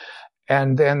week.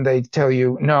 And then they tell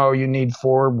you, no, you need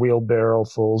 4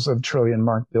 wheelbarrowfuls of trillion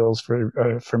mark bills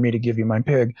for me to give you my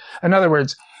pig. In other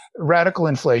words, radical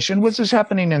inflation, which is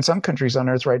happening in some countries on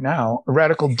earth right now,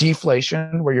 radical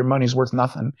deflation, where your money's worth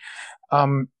nothing.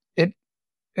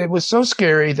 It was so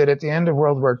scary that at the end of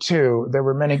World War II, there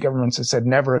were many governments that said,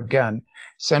 never again.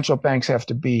 Central banks have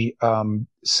to be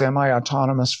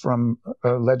semi-autonomous from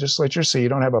legislature, so you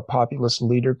don't have a populist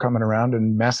leader coming around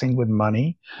and messing with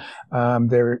money.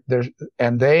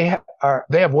 They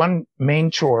have one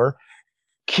main chore: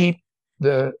 keep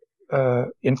the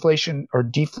inflation or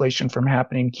deflation from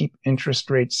happening, keep interest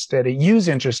rates steady, use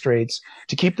interest rates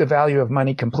to keep the value of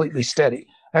money completely steady.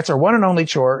 That's our one and only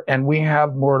chore, and we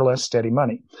have more or less steady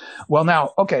money. Well,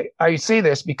 now, okay, I say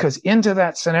this because into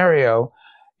that scenario,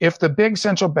 if the big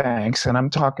central banks, and I'm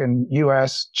talking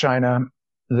US, China,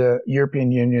 the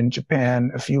European Union,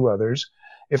 Japan, a few others,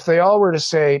 if they all were to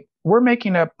say, we're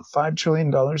making up $5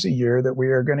 trillion a year that we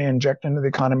are going to inject into the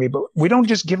economy, but we don't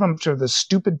just give them to the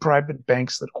stupid private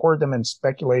banks that hoard them and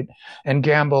speculate and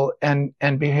gamble and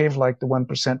behave like the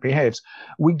 1% behaves.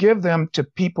 We give them to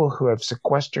people who have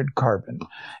sequestered carbon,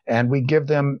 and we give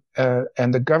them,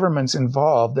 and the governments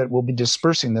involved that will be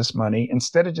dispersing this money,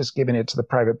 instead of just giving it to the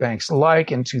private banks,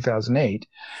 like in 2008,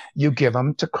 you give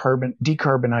them to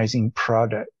decarbonizing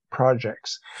projects.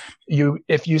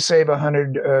 If you save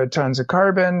 100 tons of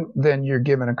carbon, then you're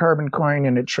given a carbon coin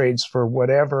and it trades for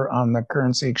whatever on the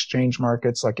currency exchange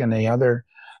markets like any other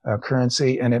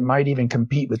currency. And it might even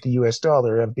compete with the US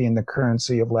dollar of being the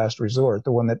currency of last resort,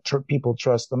 the one that people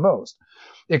trust the most.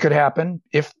 It could happen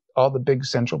if all the big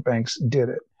central banks did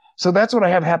it. So that's what I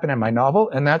have happen in my novel.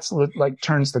 And that's what like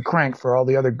turns the crank for all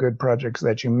the other good projects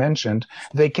that you mentioned.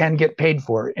 They can get paid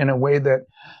for in a way that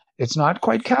it's not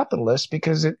quite capitalist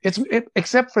because it's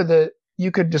except for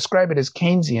you could describe it as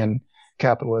Keynesian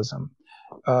capitalism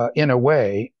in a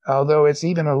way, although it's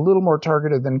even a little more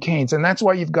targeted than Keynes. And that's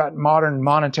why you've got modern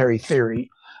monetary theory,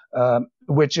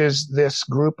 which is this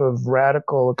group of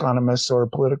radical economists or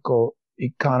political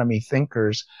economy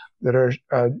thinkers that are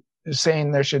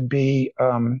saying there should be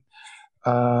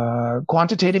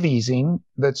quantitative easing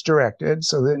that's directed.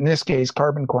 So that in this case,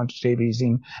 carbon quantitative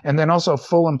easing, and then also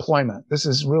full employment. This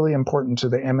is really important to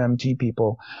the MMT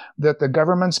people, that the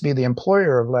governments be the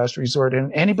employer of last resort,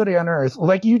 and anybody on earth,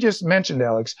 like you just mentioned,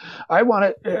 Alex,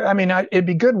 it'd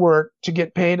be good work to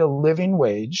get paid a living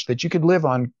wage that you could live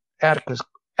on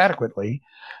adequately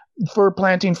for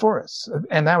planting forests.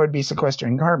 And that would be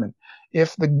sequestering carbon.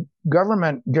 If the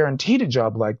government guaranteed a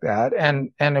job like that,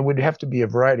 and it would have to be a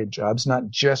variety of jobs, not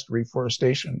just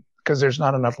reforestation, because there's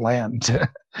not enough land to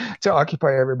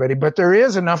occupy everybody, but there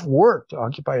is enough work to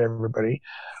occupy everybody.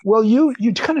 Well, you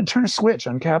kind of turn a switch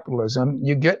on capitalism.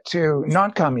 You get to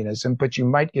not communism, but you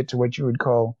might get to what you would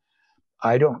call,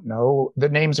 I don't know, the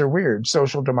names are weird,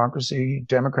 social democracy,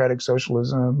 democratic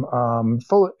socialism,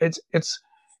 it's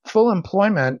full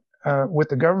employment. With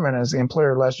the government as the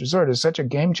employer of last resort is such a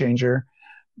game changer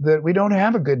that we don't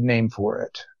have a good name for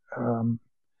it.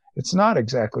 It's not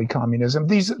exactly communism.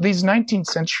 These 19th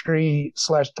century /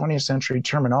 20th century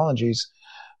terminologies,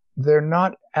 they're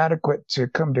not adequate to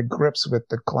come to grips with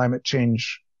the climate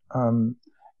change,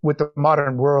 with the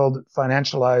modern world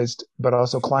financialized, but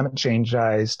also climate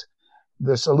changeized.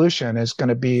 The solution is going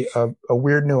to be a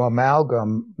weird new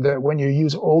amalgam that when you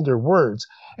use older words,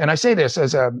 and I say this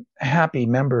as a happy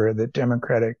member of the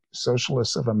Democratic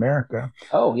Socialists of America.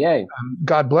 Oh, yay.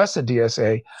 God bless the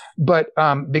DSA. But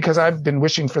because I've been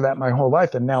wishing for that my whole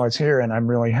life, and now it's here, and I'm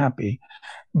really happy.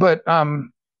 But,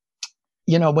 when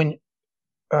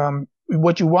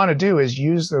what you want to do is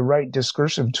use the right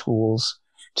discursive tools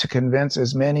to convince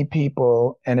as many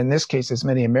people, and in this case, as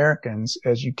many Americans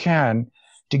as you can,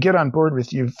 to get on board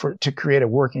with you to create a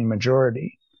working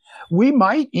majority. We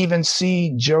might even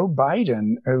see Joe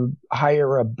Biden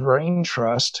hire a brain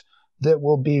trust that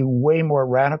will be way more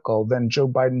radical than Joe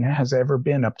Biden has ever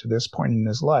been up to this point in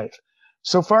his life.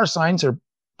 So far, signs are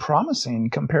promising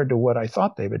compared to what I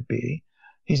thought they would be.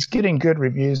 He's getting good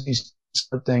reviews. These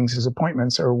things, his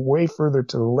appointments are way further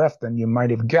to the left than you might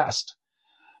have guessed.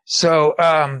 So,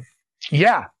 I'm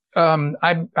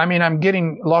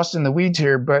getting lost in the weeds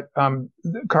here, but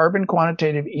carbon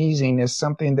quantitative easing is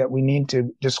something that we need to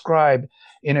describe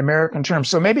in American terms.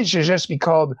 So maybe it should just be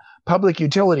called public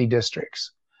utility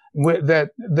districts.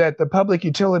 That the public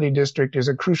utility district is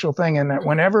a crucial thing, and that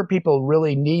whenever people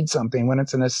really need something, when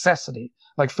it's a necessity,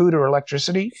 like food or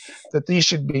electricity, that these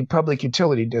should be public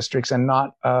utility districts and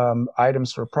not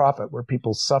items for profit where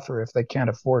people suffer if they can't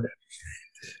afford it.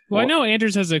 Well, I know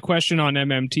Anders has a question on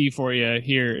MMT for you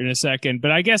here in a second,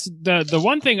 but I guess the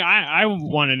one thing I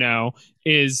want to know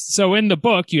is, so in the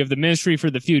book, you have the Ministry for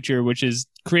the Future, which is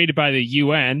created by the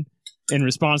UN in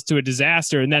response to a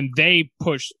disaster, and then they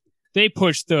push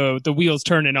the wheels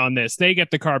turning on this. They get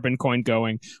the carbon coin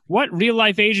going. What real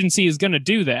life agency is going to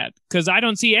do that? Because I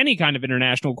don't see any kind of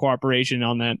international cooperation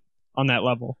on that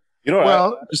level.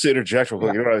 Just to interject real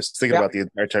quick, what I was thinking about the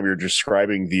entire time you were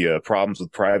describing the problems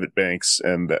with private banks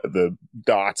and the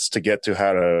dots to get to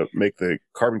how to make the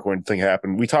carbon coin thing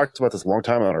happen. We talked about this a long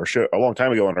time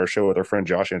ago on our show with our friend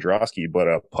Josh Androsky, but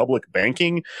public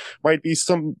banking might be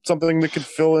something that could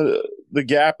fill the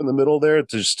gap in the middle there,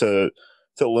 just to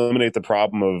to eliminate the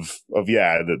problem of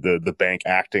the bank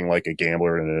acting like a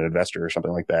gambler and an investor or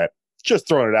something like that. Just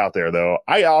throwing it out there, though.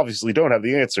 I obviously don't have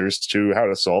the answers to how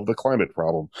to solve the climate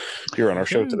problem here on our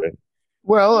show today.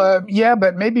 Well, yeah,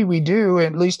 but maybe we do,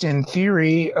 at least in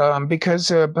theory,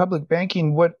 because public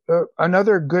banking,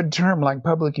 another good term like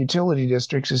public utility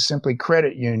districts is simply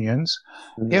credit unions.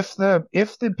 Mm-hmm.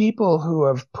 If the people who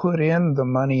have put in the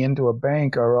money into a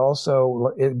bank are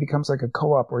also, it becomes like a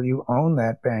co-op where you own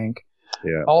that bank.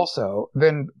 Yeah. Also,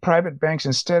 then private banks,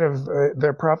 instead of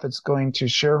their profits going to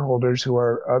shareholders who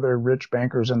are other rich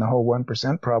bankers in the whole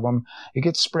 1% problem, it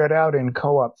gets spread out in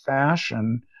co-op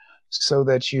fashion so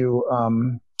that you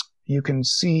can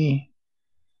see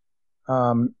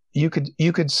you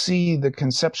could see the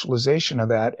conceptualization of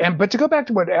that. But to go back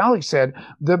to what Ali said,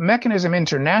 the mechanism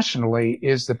internationally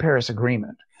is the Paris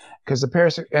Agreement. Because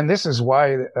and this is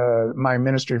why my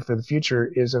Ministry for the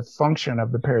Future is a function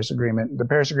of the Paris Agreement. The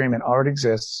Paris Agreement already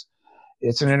exists.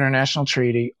 It's an international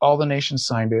treaty. All the nations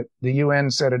signed it. The UN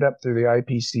set it up through the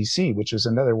IPCC, which is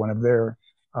another one of their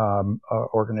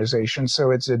organizations.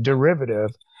 So it's a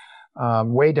derivative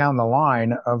way down the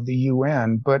line of the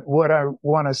UN. But what I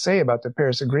want to say about the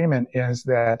Paris Agreement is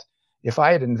that if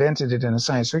I had invented it in a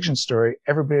science fiction story,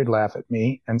 everybody would laugh at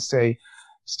me and say,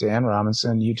 Stan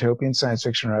Robinson, utopian science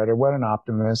fiction writer, what an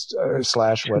optimist, /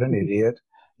 what an idiot,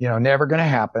 never going to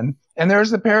happen. And there's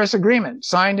the Paris Agreement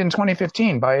signed in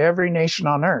 2015 by every nation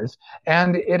on earth.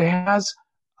 And it has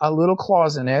a little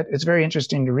clause in it. It's very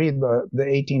interesting to read the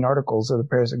 18 articles of the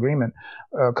Paris Agreement.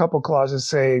 A couple clauses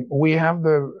say we have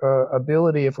the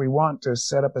ability, if we want, to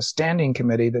set up a standing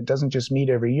committee that doesn't just meet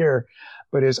every year,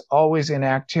 but is always in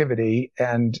activity.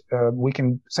 And we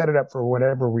can set it up for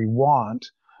whatever we want.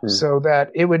 So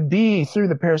that it would be through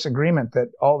the Paris Agreement that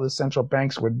all the central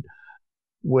banks would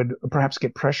perhaps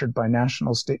get pressured by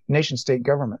nation-state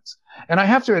governments. And I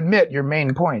have to admit your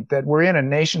main point that we're in a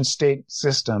nation-state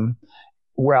system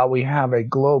while we have a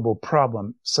global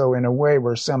problem. So in a way,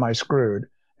 we're semi-screwed,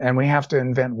 and we have to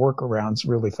invent workarounds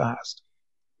really fast.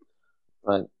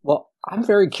 Right. Well, I'm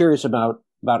very curious about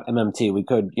MMT. We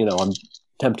could, I'm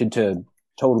tempted to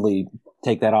totally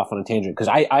take that off on a tangent because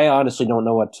I honestly don't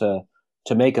know what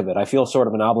to make of it. I feel sort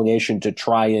of an obligation to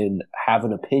try and have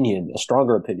an opinion, a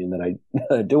stronger opinion than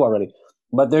I do already.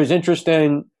 But there's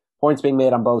interesting points being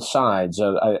made on both sides.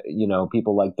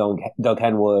 People like Doug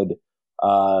Henwood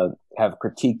have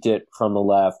critiqued it from the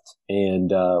left.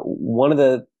 And one of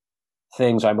the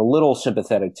things I'm a little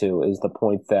sympathetic to is the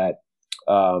point that,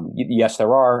 yes,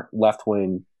 there are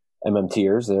left-wing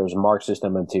MMTers. There's Marxist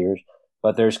MMTers.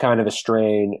 But there's kind of a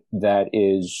strain that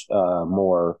is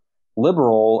more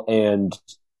liberal, and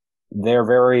they're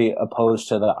very opposed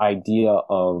to the idea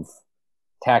of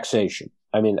taxation.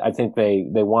 I mean, I think they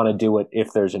want to do it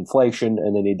if there's inflation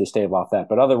and they need to stave off that.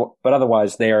 But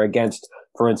otherwise they are against,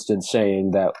 for instance,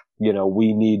 saying that,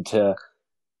 we need to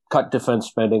cut defense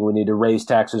spending. We need to raise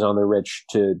taxes on the rich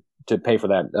to pay for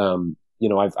that.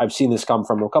 I've seen this come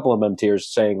from a couple of MMTers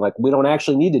saying like, we don't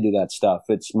actually need to do that stuff.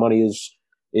 It's money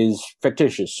is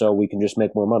fictitious. So we can just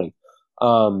make more money.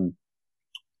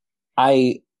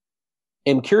 I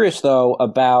am curious though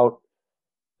about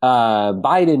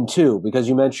Biden too, because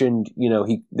you mentioned,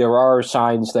 there are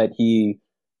signs that he,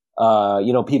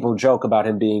 people joke about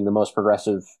him being the most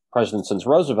progressive president since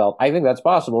Roosevelt. I think that's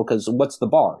possible because what's the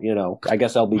bar? I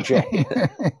guess LBJ.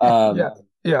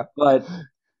 Yeah. But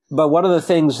one of the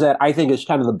things that I think is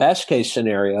kind of the best case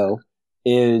scenario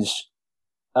is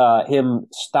him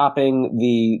stopping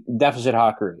the deficit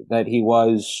hawkery that he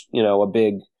was, a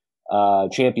big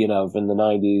champion of in the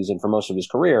 90s and for most of his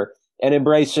career, and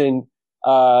embracing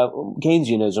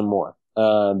Keynesianism more,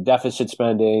 deficit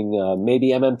spending, maybe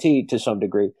MMT to some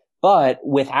degree, but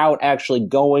without actually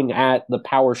going at the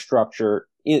power structure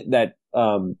that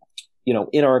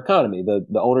in our economy,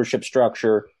 the ownership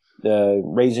structure, the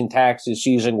raising taxes,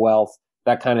 seizing wealth,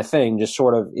 that kind of thing. Just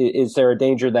sort of, is there a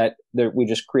danger that we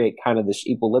just create kind of this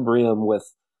equilibrium with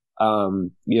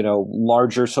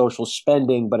larger social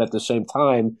spending, but at the same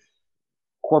time,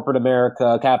 corporate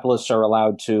America, capitalists are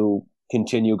allowed to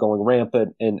continue going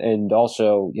rampant and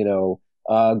also,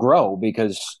 grow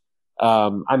because, I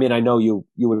know you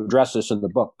would address this in the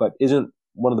book, but isn't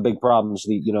one of the big problems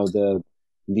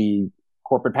the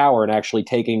corporate power and actually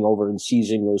taking over and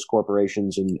seizing those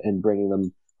corporations and bringing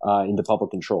them into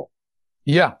public control?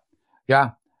 Yeah.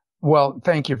 Well,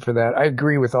 thank you for that. I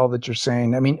agree with all that you're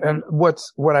saying. I mean, and what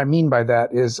I mean by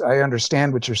that is I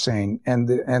understand what you're saying,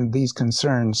 and these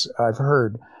concerns I've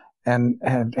heard and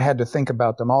had to think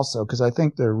about them also because I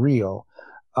think they're real.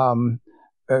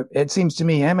 it seems to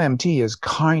me MMT is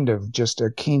kind of just a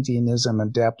Keynesianism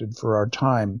adapted for our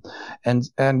time. And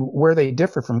where they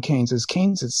differ from Keynes is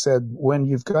Keynes has said when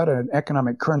you've got an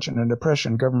economic crunch and a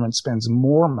depression, government spends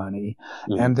more money.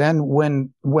 Mm-hmm. And then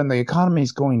when the economy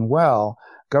is going well,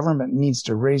 government needs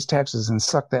to raise taxes and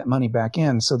suck that money back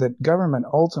in, so that government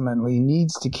ultimately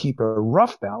needs to keep a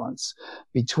rough balance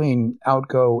between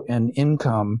outgo and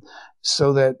income,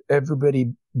 so that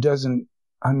everybody doesn't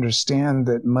understand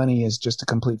that money is just a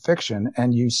complete fiction,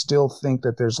 and you still think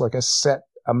that there's like a set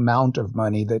amount of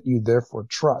money that you therefore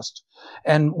trust.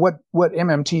 And what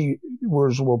MMT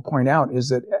will point out is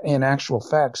that in actual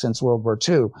fact, since World War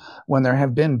II, when there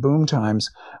have been boom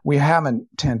times, we haven't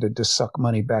tended to suck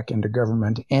money back into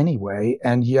government anyway,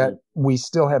 and yet we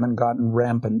still haven't gotten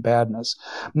rampant badness.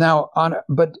 Now,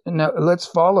 let's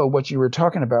follow what you were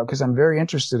talking about, because I'm very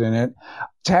interested in it.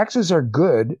 Taxes are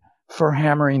good for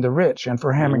hammering the rich and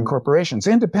for hammering corporations,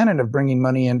 independent of bringing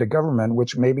money into government,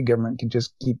 which maybe government can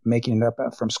just keep making it up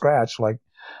from scratch, like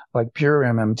pure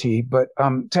MMT. But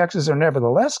taxes are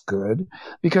nevertheless good,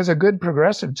 because a good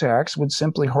progressive tax would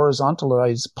simply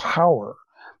horizontalize power.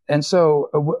 And so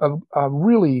a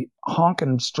really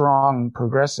honking strong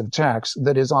progressive tax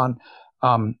that is on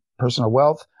personal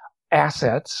wealth,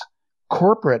 assets,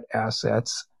 corporate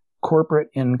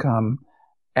income,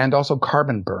 and also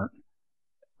carbon burn.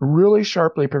 Really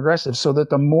sharply progressive, so that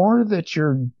the more that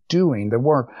you're doing, the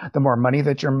more money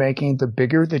that you're making, the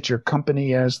bigger that your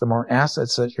company is, the more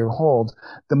assets that you hold,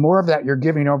 the more of that you're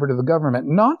giving over to the government,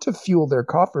 not to fuel their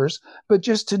coffers, but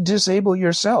just to disable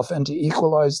yourself and to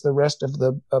equalize the rest of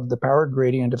the power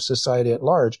gradient of society at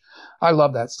large. I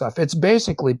love that stuff. It's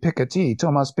basically Piketty.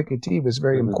 Thomas Piketty was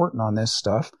very important on this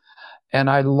stuff. And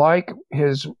I like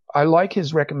his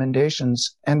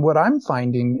recommendations. And what I'm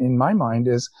finding in my mind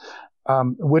is,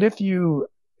 what if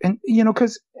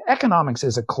because economics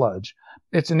is a kludge.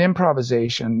 It's an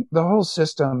improvisation. The whole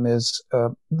system is,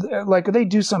 like they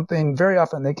do something very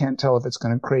often. They can't tell if it's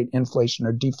going to create inflation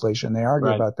or deflation. They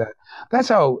argue about that. That's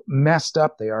how messed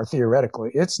up they are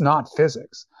theoretically. It's not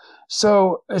physics.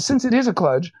 So since it is a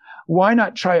kludge, why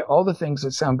not try all the things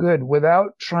that sound good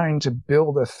without trying to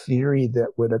build a theory that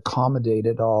would accommodate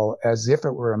it all as if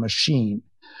it were a machine?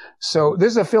 So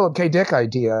this is a Philip K. Dick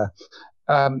idea.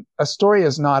 A story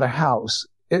is not a house.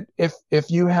 If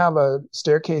you have a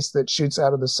staircase that shoots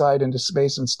out of the side into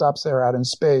space and stops there out in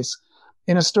space,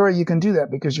 in a story you can do that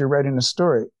because you're writing a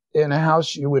story. In a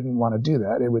house, you wouldn't want to do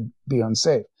that. It would be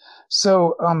unsafe.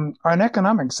 So an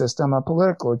economic system, a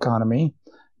political economy,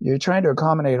 you're trying to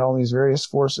accommodate all these various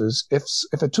forces.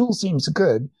 If a tool seems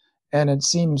good and it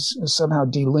seems somehow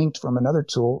delinked from another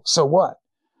tool, so what?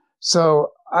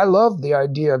 So I love the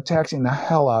idea of taxing the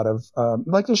hell out of,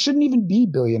 there shouldn't even be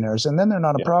billionaires, and then they're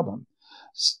not a problem.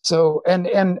 So,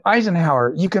 and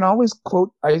Eisenhower, you can always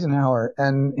quote Eisenhower,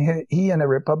 and he and a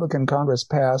Republican Congress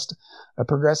passed a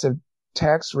progressive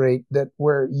tax rate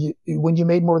where when you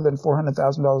made more than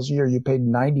 $400,000 a year, you paid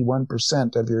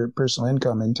 91% of your personal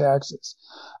income in taxes.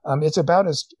 It's about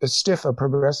as stiff a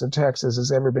progressive tax as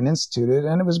has ever been instituted,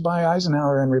 and it was by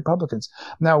Eisenhower and Republicans.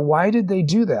 Now, why did they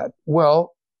do that?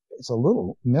 Well, it's a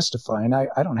little mystifying.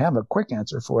 I don't have a quick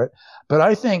answer for it, but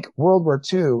I think World War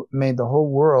II made the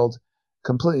whole world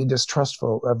completely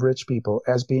distrustful of rich people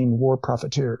as being war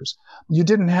profiteers. You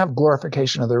didn't have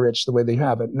glorification of the rich the way they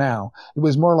have it now. It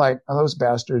was more like, those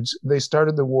bastards, they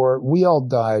started the war, we all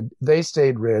died, they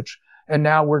stayed rich, and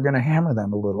now we're going to hammer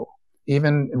them a little.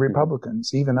 Even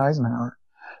Republicans, even Eisenhower.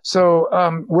 So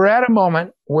we're at a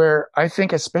moment where I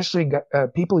think especially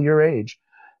people your age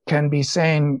can be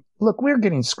saying, look, we're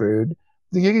getting screwed.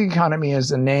 The gig economy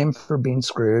is a name for being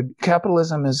screwed.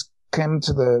 Capitalism has come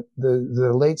to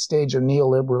the late stage of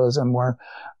neoliberalism where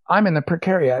I'm in the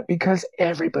precariat because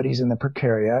everybody's in the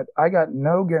precariat. I got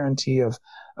no guarantee of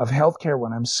health care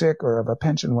when I'm sick or of a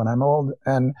pension when I'm old.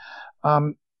 And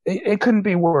it couldn't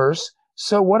be worse.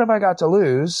 So what have I got to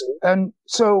lose? And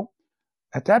so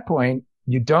at that point,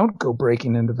 you don't go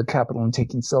breaking into the Capitol and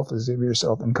taking selfies of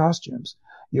yourself in costumes.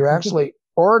 You're actually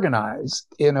organized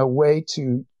in a way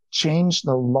to change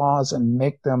the laws and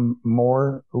make them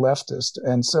more leftist.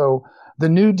 And so the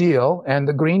New Deal and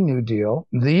the Green New Deal,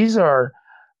 these are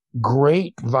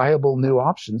great, viable new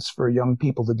options for young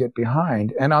people to get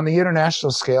behind. And on the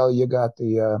international scale, you got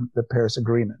the Paris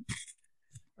Agreement.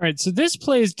 All right. So this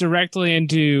plays directly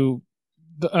into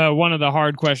one of the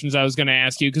hard questions I was going to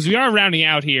ask you, because we are rounding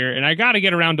out here, and I got to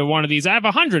get around to one of these. I have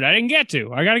 100 I didn't get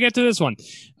to. I got to get to this one.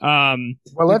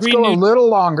 Well, let's go a little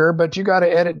longer, but you got to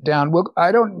edit down.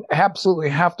 I don't absolutely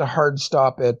have to hard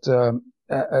stop it.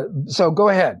 So go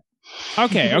ahead.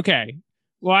 Okay.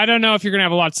 Well, I don't know if you're going to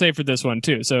have a lot to say for this one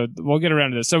too, so we'll get around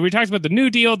to this. So we talked about the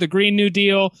New Deal, the Green New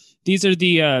Deal. These are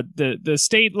the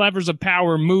state levers of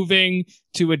power moving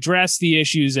to address the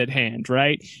issues at hand,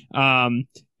 right?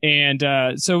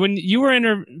 So when you were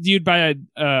interviewed by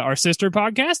our sister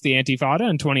podcast, the Antifada,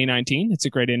 in 2019, it's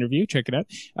a great interview. Check it out.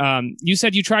 You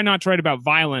said you try not to write about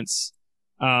violence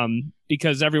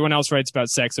because everyone else writes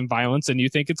about sex and violence, and you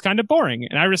think it's kind of boring.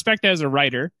 And I respect that as a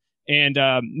writer. And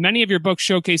many of your books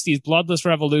showcase these bloodless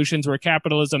revolutions where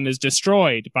capitalism is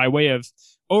destroyed by way of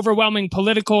overwhelming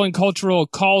political and cultural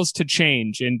calls to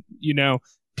change, and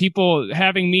people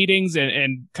having meetings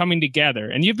and coming together.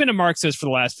 And you've been a Marxist for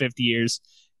the last 50 years.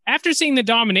 After seeing the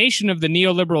domination of the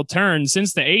neoliberal turn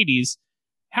since the 80s,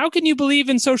 how can you believe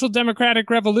in social democratic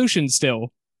revolution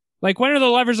still? Like, when are the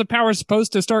levers of power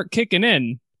supposed to start kicking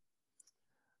in?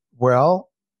 Well,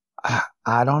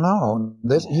 I don't know.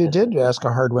 You did ask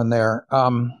a hard one there.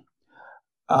 I'm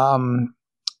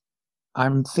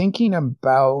thinking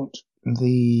about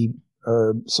the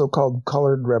so-called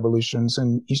colored revolutions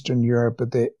in Eastern Europe at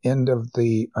the end of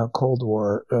the Cold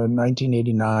War,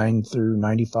 1989 through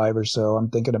 95 or so.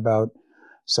 I'm thinking about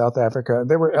South Africa.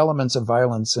 There were elements of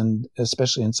violence, and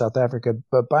especially in South Africa,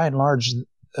 but by and large,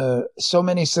 so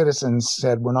many citizens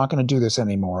said, we're not going to do this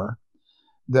anymore,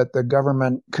 that the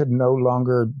government could no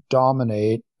longer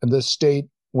dominate. The state,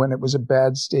 when it was a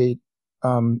bad state,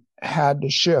 had to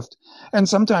shift. And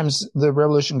sometimes the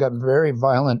revolution got very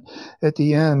violent at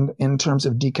the end in terms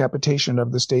of decapitation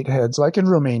of the state heads, like in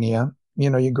Romania.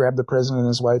 You grab the president and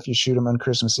his wife, you shoot him on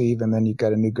Christmas Eve, and then you've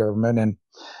got a new government.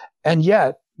 And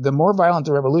yet, the more violent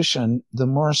the revolution, the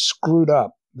more screwed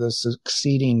up the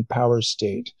succeeding power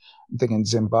state. I'm thinking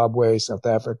Zimbabwe, South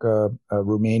Africa,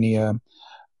 Romania.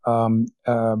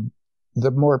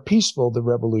 The more peaceful the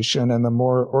revolution and the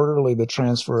more orderly the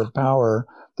transfer of power,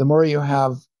 the more you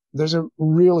have. There's a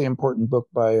really important book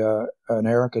by an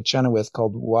Erica Chenoweth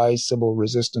called Why Civil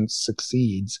Resistance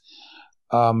Succeeds.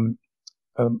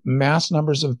 Mass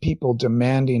numbers of people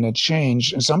demanding a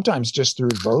change, and sometimes just through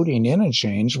voting in a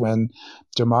change when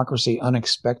democracy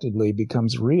unexpectedly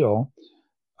becomes real.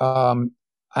 I'm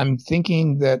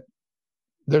thinking that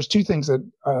there's two things that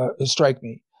strike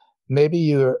me.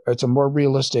 Maybe it's a more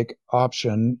realistic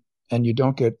option and you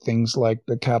don't get things like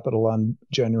the Capitol on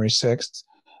January 6th.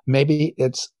 Maybe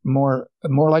it's more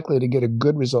likely to get a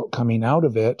good result coming out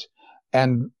of it.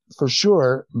 And for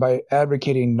sure, by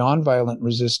advocating nonviolent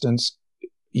resistance,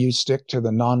 you stick to the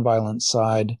nonviolent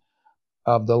side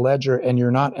of the ledger, and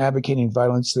you're not advocating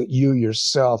violence that you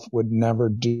yourself would never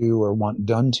do or want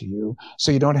done to you.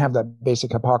 So you don't have that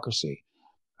basic hypocrisy.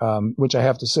 Which I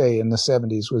have to say in the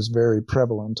 70s was very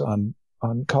prevalent on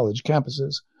college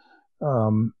campuses.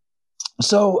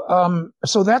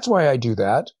 So that's why I do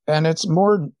that. And it's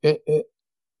more,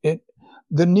 the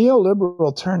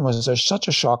neoliberal turn was such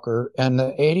a shocker, and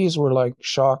the 80s were like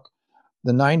shock.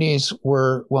 The 90s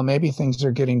were, well, maybe things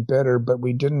are getting better, but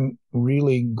we didn't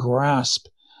really grasp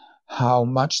how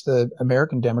much the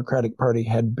American Democratic Party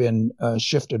had been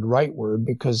shifted rightward,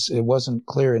 because it wasn't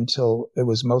clear until it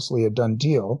was mostly a done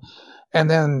deal. And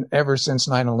then ever since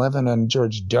 9/11 and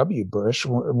George W. Bush,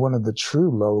 one of the true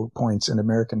low points in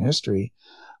American history,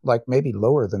 like maybe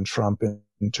lower than Trump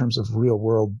in terms of real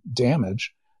world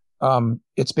damage,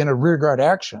 it's been a rearguard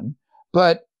action.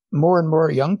 But more and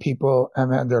more young people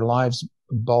have had their lives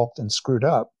balked and screwed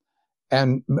up.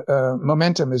 And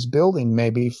momentum is building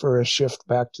maybe for a shift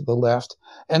back to the left.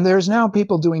 And there's now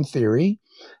people doing theory,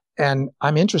 and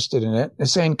I'm interested in it,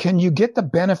 saying, can you get the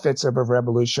benefits of a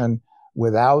revolution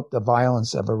without the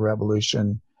violence of a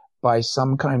revolution by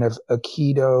some kind of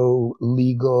Aikido,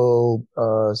 legal,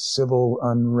 civil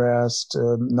unrest,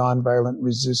 nonviolent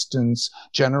resistance,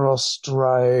 general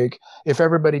strike? If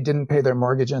everybody didn't pay their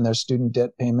mortgage and their student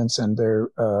debt payments and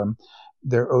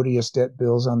their odious debt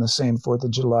bills on the same 4th of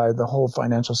July, the whole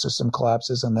financial system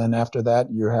collapses. And then after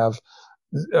that, you have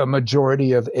a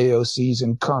majority of AOCs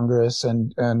in Congress.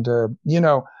 And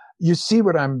you see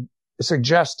what I'm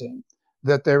suggesting,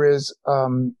 that there's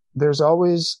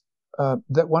always,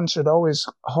 that one should always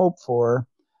hope for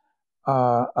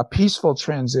a peaceful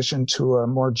transition to a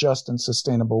more just and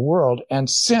sustainable world. And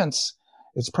since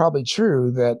it's probably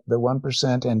true that the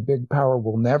 1% and big power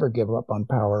will never give up on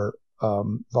power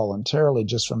voluntarily,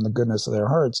 just from the goodness of their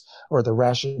hearts or the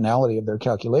rationality of their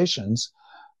calculations,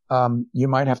 you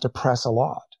might have to press a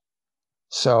lot.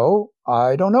 So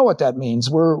I don't know what that means.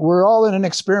 We're all in an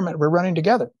experiment. We're running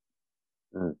together.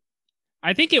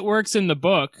 I think it works in the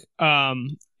book.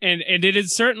 And it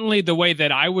is certainly the way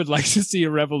that I would like to see a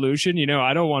revolution.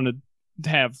 I don't want to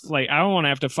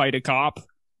have to fight a cop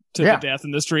to the death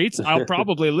in the streets. I'll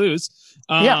probably lose.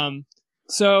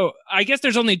 So I guess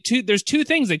there's two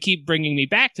things that keep bringing me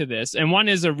back to this. And one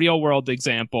is a real world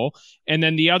example. And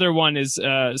then the other one is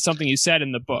something you said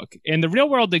in the book. And the real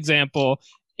world example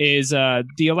is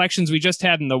the elections we just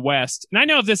had in the West. And I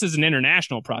know if this is an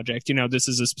international project, this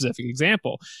is a specific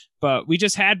example, but we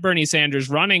just had Bernie Sanders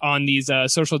running on these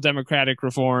social democratic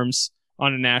reforms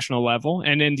on a national level.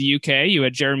 And in the UK, you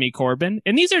had Jeremy Corbyn.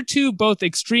 And these are two both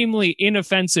extremely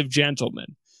inoffensive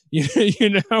gentlemen.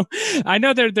 I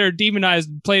know they're demonized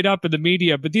and played up in the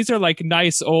media, but these are like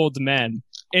nice old men,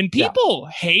 and people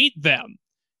hate them.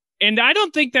 And I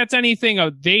don't think that's anything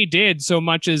they did so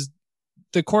much as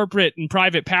the corporate and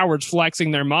private powers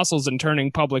flexing their muscles and turning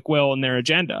public will in their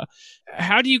agenda.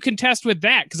 How do you contest with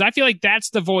that? Because I feel like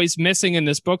that's the voice missing in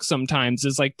this book sometimes,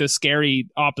 is like the scary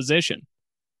opposition.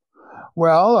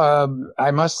 Well,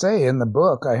 I must say, in the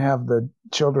book, I have the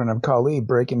children of Kali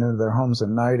breaking into their homes at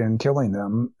night and killing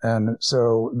them. And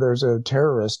so there's a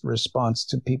terrorist response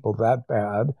to people that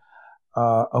bad,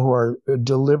 who are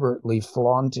deliberately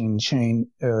flaunting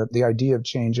the idea of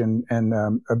change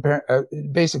and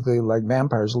basically like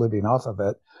vampires living off of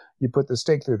it. You put the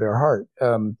stake through their heart.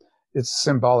 It's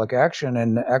symbolic action,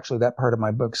 and actually that part of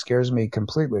my book scares me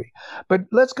completely. But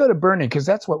let's go to Bernie, because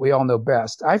that's what we all know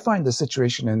best. I find the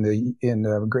situation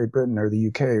in Great Britain or the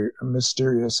UK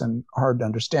mysterious and hard to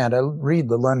understand. I read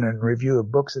the London Review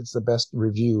of Books. It's the best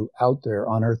review out there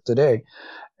on earth today.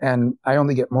 And I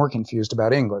only get more confused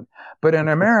about England. But in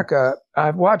America,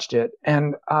 I've watched it,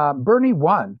 and Bernie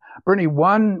won. Bernie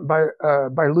won by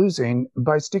losing,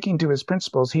 by sticking to his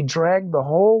principles. He dragged the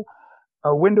whole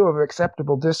a window of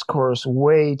acceptable discourse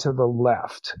way to the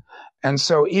left. And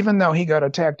so even though he got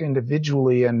attacked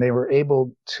individually and they were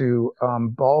able to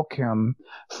balk him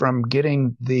from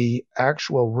getting the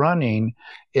actual running,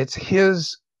 it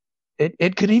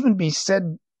could even be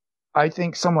said, I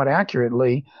think somewhat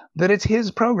accurately, that it's his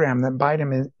program that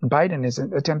Biden is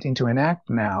attempting to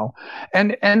enact now.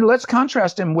 And let's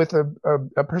contrast him with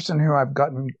a person who I've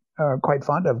gotten quite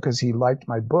fond of because he liked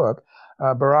my book,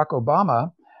 Barack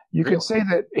Obama. You could say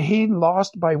that he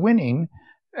lost by winning,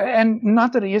 and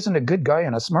not that he isn't a good guy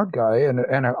and a smart guy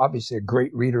and obviously a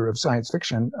great reader of science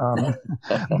fiction.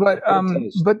 But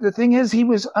the thing is, he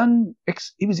was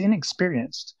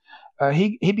inexperienced.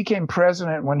 He became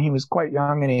president when he was quite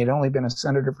young, and he had only been a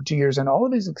senator for 2 years. And all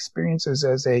of his experiences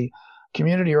as a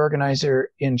community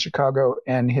organizer in Chicago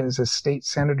and his state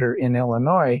senator in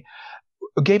Illinois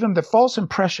gave him the false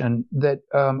impression that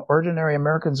ordinary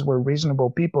Americans were reasonable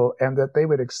people and that they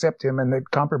would accept him and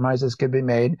that compromises could be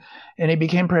made. And he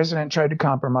became president, tried to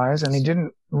compromise, and he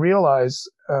didn't realize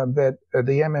that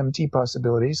the MMT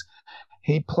possibilities.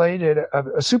 He played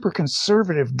a super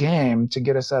conservative game to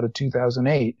get us out of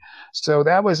 2008. So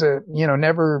that was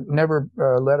never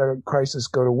let a crisis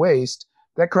go to waste.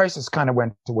 That crisis kind of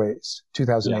went to waste,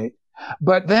 2008. Yeah.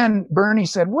 But then Bernie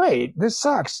said, wait, this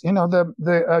sucks.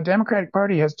 The Democratic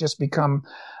Party has just become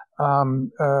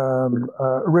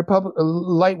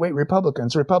lightweight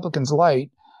Republicans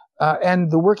light, and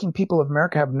the working people of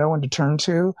America have no one to turn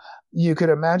to. You could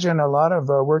imagine a lot of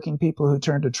working people who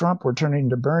turned to Trump were turning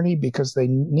to Bernie because they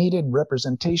needed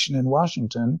representation in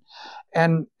Washington.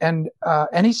 And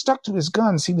he stuck to his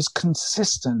guns. He was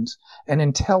consistent and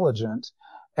intelligent.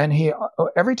 And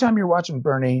every time you're watching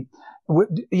Bernie,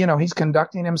 he's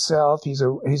conducting himself. He's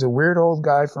a weird old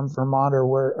guy from Vermont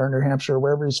or New Hampshire,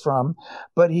 wherever he's from,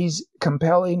 but he's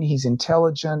compelling. He's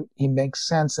intelligent. He makes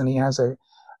sense, and he has a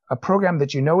program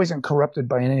that isn't corrupted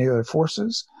by any other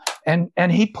forces. And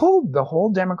he pulled the whole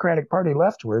Democratic Party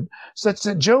leftward, such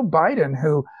that Joe Biden,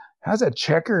 who has a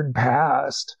checkered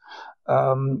past,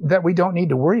 that we don't need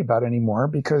to worry about anymore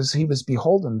because he was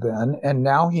beholden then, and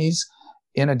now he's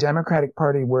in a Democratic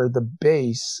Party where the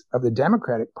base of the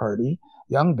Democratic Party,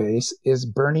 young base, is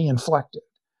Bernie inflected.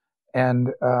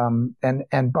 And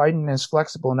Biden is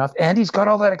flexible enough, and he's got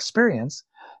all that experience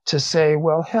to say,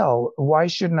 well, hell, why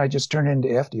shouldn't I just turn into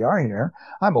FDR here?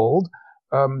 I'm old.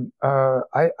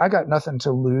 I got nothing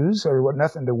to lose or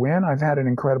nothing to win. I've had an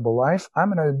incredible life.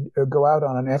 I'm going to go out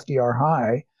on an FDR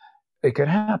high. It could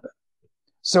happen.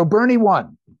 So Bernie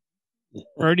won.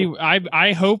 Bernie,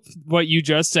 I hope what you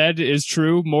just said is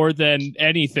true more than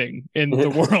anything in the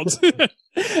world.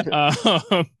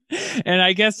 And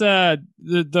I guess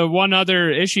the one other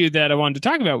issue that I wanted to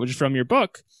talk about, which is from your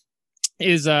book,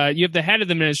 is you have the head of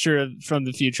the Minister from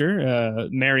the Future,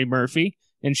 Mary Murphy,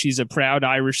 and she's a proud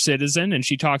Irish citizen, and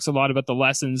she talks a lot about the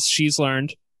lessons she's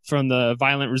learned from the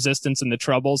violent resistance and the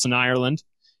Troubles in Ireland.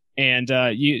 And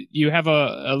you have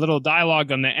a little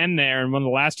dialogue on the end there in one of the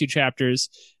last two chapters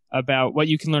about what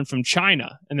you can learn from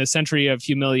China in the century of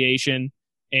humiliation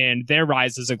and their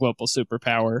rise as a global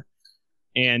superpower.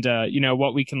 and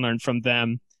what we can learn from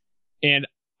them. And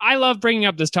I love bringing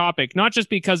up this topic, not just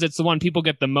because it's the one people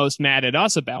get the most mad at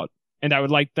us about, and I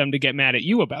would like them to get mad at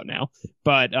you about now,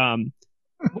 but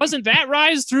wasn't that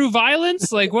rise through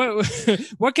violence? Like,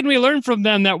 what can we learn from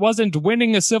them that wasn't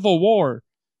winning a civil war?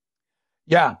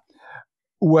 Yeah.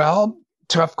 Well,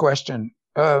 tough question.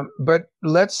 But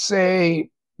let's say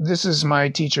this is my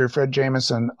teacher, Fred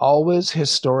Jameson, always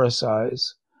historicize.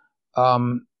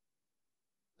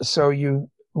 So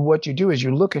what you do is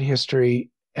you look at history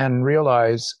and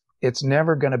realize it's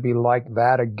never going to be like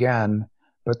that again,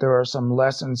 but there are some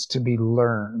lessons to be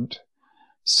learned.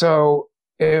 So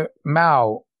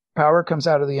Mao, power comes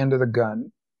out of the end of the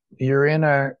gun. You're in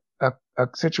a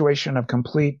situation of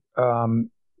complete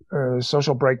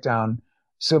social breakdown,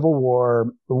 civil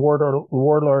war,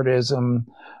 warlordism,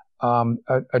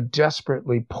 a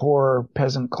desperately poor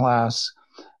peasant class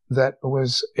that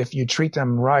was, if you treat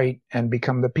them right and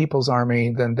become the people's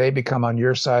army, then they become on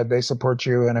your side. They support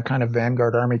you, and a kind of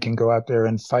vanguard army can go out there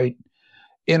and fight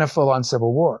in a full-on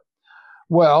civil war.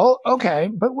 Well, okay,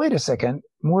 but wait a second.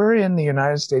 We're in the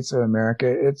United States of America.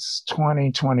 It's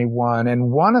 2021.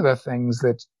 And one of the things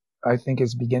that I think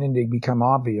is beginning to become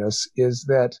obvious is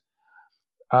that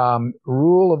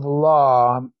rule of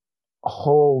law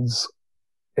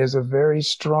is a very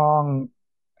strong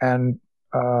and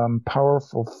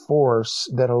powerful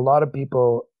force that a lot of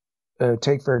people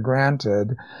take for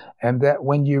granted, and that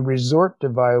when you resort to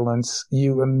violence,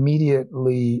 you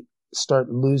immediately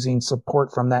start losing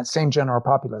support from that same general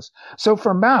populace. So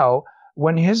for Mao,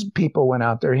 when his people went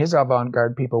out there, his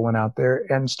avant-garde people went out there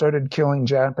and started killing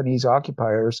Japanese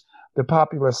occupiers, the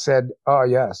populace said, "Oh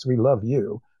yes, we love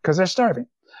you," because they're starving.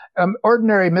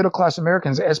 Ordinary middle-class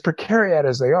Americans, as precarious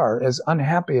as they are, as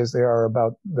unhappy as they are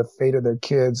about the fate of their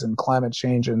kids and climate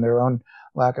change and their own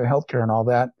lack of healthcare and all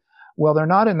that, well, they're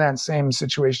not in that same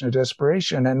situation of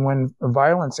desperation. And when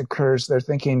violence occurs, they're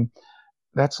thinking,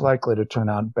 that's likely to turn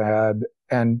out bad.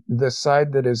 And the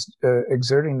side that is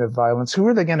exerting the violence, who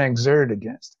are they going to exert it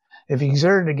against? If you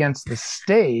exert it against the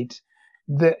state,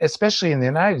 especially in the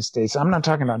United States, I'm not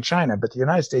talking about China, but the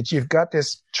United States, you've got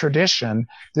this tradition,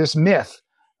 this myth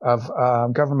of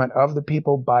government of the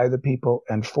people, by the people,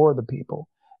 and for the people,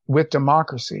 with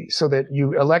democracy, so that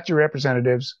you elect your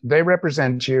representatives, they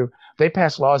represent you, they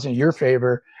pass laws in your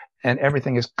favor, and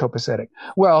everything is copacetic.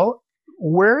 Well,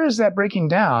 where is that breaking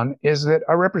down is that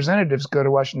our representatives go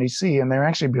to Washington, D.C., and they're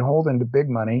actually beholden to big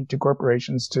money, to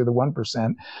corporations, to the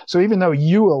 1%. So even though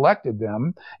you elected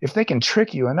them, if they can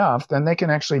trick you enough, then they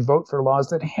can actually vote for laws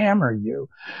that hammer you.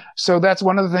 So that's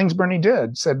one of the things Bernie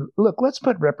did, said, look, let's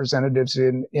put representatives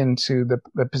into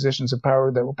the positions of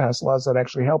power that will pass laws that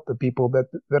actually help the people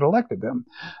that elected them.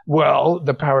 Well,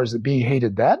 the powers that be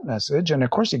hated that message, and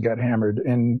of course he got hammered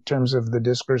in terms of the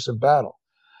discursive battle.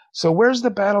 So where's the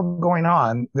battle going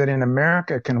on that in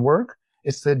America can work?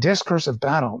 It's the discursive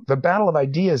battle, the battle of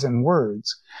ideas and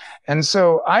words. And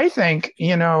so I think,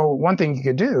 one thing you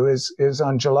could do is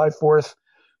on July 4th,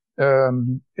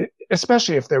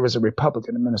 especially if there was a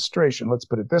Republican administration, let's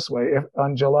put it this way, if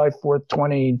on July 4th,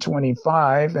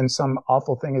 2025, and some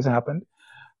awful thing has happened,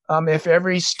 if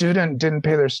every student didn't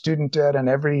pay their student debt and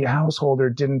every householder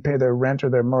didn't pay their rent or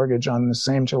their mortgage on the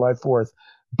same July 4th,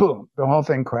 boom, the whole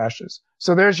thing crashes.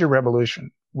 So there's your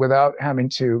revolution without having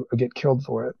to get killed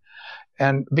for it.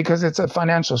 And because it's a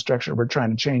financial structure we're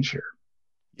trying to change here.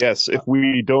 Yes, if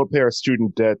we don't pay our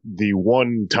student debt the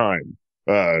one time,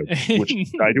 which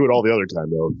I do it all the other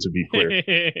time, though, to be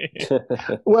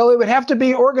clear. Well, it would have to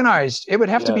be organized. It would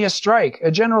have to be a strike,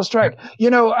 a general strike.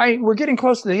 We're getting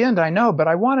close to the end, I know, but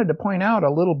I wanted to point out a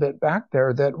little bit back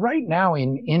there that right now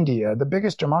in India, the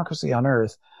biggest democracy on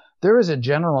earth, there is a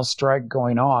general strike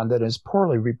going on that is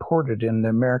poorly reported in the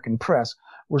American press.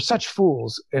 We're such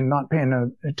fools in not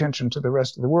paying attention to the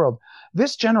rest of the world.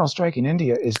 This general strike in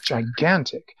India is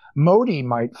gigantic. Modi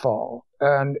might fall,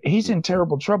 and he's in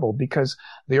terrible trouble because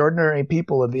the ordinary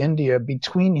people of India,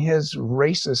 between his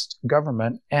racist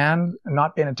government and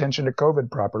not paying attention to COVID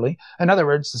properly, in other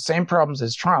words, the same problems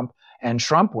as Trump, and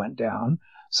Trump went down.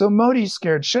 So Modi's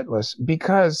scared shitless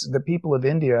because the people of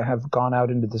India have gone out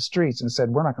into the streets and said,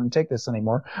 we're not going to take this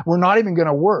anymore. We're not even going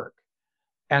to work.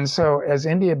 And so as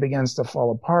India begins to fall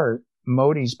apart,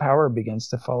 Modi's power begins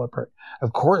to fall apart.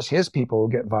 Of course, his people will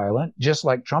get violent, just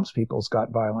like Trump's people's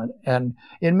got violent. And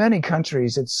in many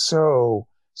countries, it's so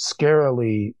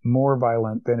scarily more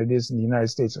violent than it is in the United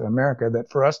States of America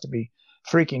that for us to be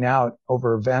freaking out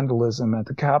over vandalism at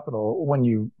the Capitol, when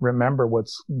you remember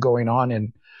what's going on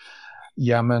in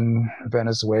Yemen,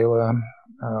 Venezuela,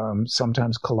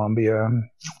 sometimes Colombia,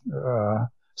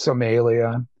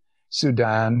 Somalia,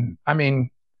 Sudan. I mean,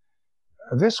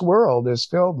 this world is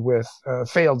filled with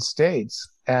failed states,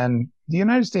 and the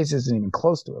United States isn't even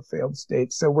close to a failed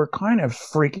state. So we're kind of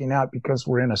freaking out because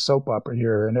we're in a soap opera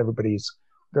here and everybody's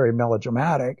very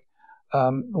melodramatic.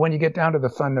 When you get down to the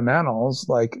fundamentals,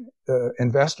 like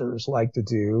investors like to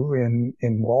do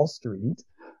in Wall Street,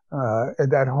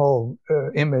 that whole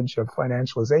image of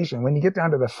financialization, when you get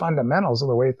down to the fundamentals of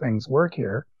the way things work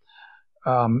here,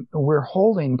 we're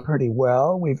holding pretty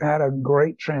well. We've had a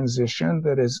great transition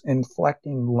that is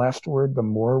inflecting leftward the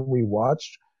more we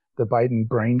watch the Biden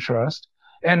brain trust.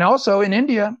 And also in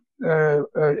India,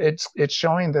 it's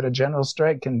showing that a general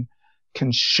strike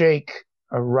can shake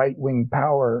a right-wing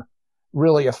power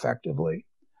really effectively.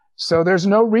 So there's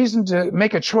no reason to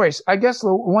make a choice. I guess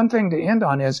the one thing to end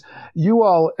on is you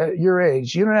all at your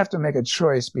age, you don't have to make a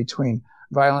choice between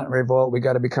violent revolt. We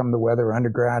got to become the Weather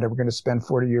Underground, and we're going to spend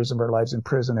 40 years of our lives in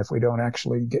prison if we don't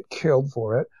actually get killed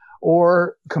for it,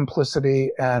 or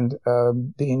complicity and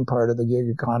being part of the gig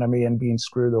economy and being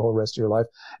screwed the whole rest of your life.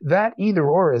 That either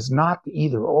or is not the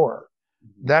either or.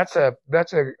 That's a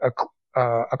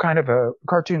kind of a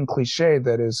cartoon cliche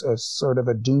that is a sort of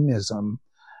a doomism.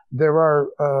 There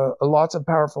are lots of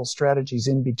powerful strategies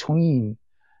in between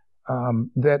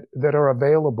that are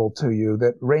available to you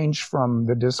that range from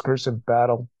the discursive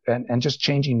battle and just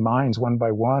changing minds one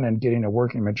by one and getting a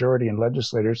working majority in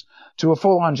legislators to a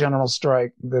full-on general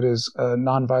strike that is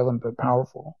nonviolent but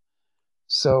powerful.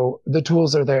 So the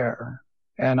tools are there,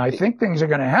 and I think things are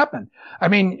going to happen. I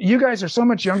mean, you guys are so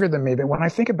much younger than me that when I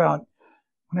think about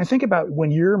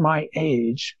when you're my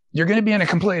age, you're going to be in a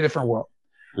completely different world.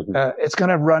 It's going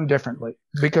to run differently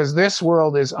because this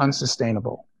world is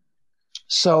unsustainable.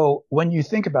 So when you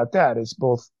think about that, it's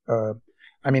both,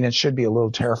 it should be a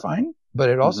little terrifying, but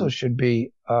it also should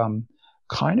be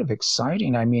kind of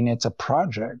exciting. I mean, it's a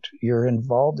project. You're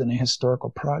involved in a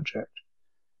historical project.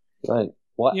 Right.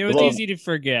 It's easy to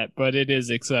forget, but it is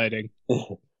exciting.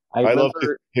 I love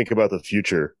to think about the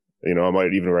future. I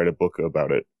might even write a book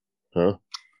about it. Huh?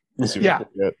 Yeah.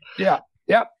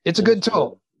 It's a good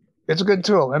tool. It's a good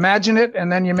tool. Imagine it,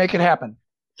 and then you make it happen.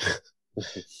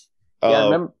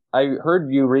 I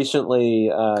heard you recently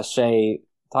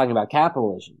talking about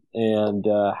capitalism and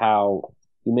how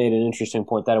you made an interesting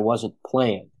point that it wasn't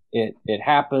planned. It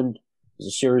happened. It was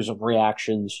a series of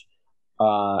reactions,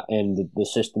 and the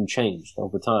system changed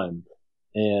over time.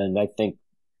 And I think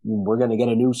we're going to get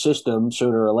a new system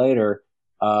sooner or later,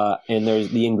 and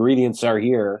the ingredients are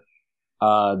here.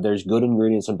 There's good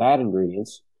ingredients and bad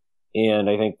ingredients. And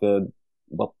I think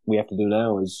what we have to do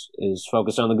now is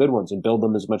focus on the good ones and build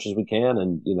them as much as we can,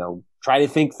 and try to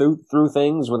think through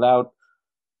things without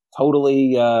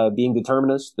totally being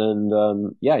determinist,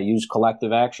 and use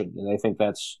collective action. And I think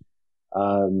that's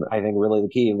really the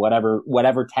key. And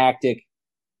whatever tactic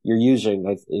you're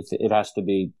using, it has to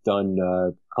be done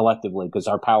collectively, because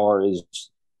our power is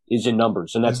in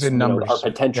numbers, and that's our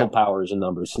potential power is in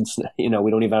numbers. It's we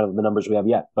don't even have the numbers we have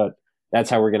yet, but that's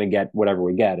how we're going to get whatever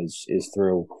we get is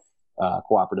through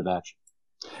cooperative action.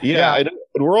 Yeah.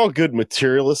 We're all good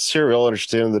materialists here. We all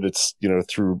understand that it's,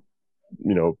 through,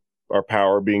 our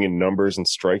power being in numbers and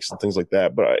strikes and things like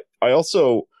that. But I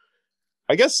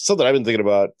guess something I've been thinking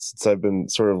about since I've been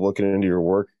sort of looking into your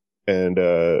work and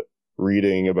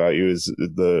reading about you is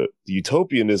the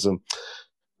utopianism.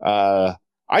 I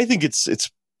think it's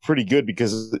pretty good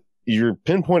because you're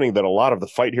pinpointing that a lot of the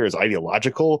fight here is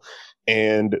ideological,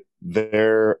 and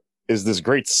there is this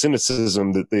great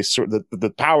cynicism that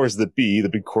the powers that be, the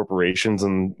big corporations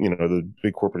and the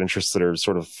big corporate interests that are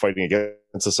sort of fighting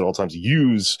against us at all times,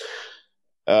 use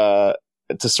to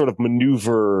sort of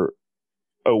maneuver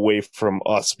away from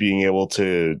us being able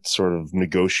to sort of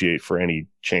negotiate for any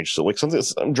change. So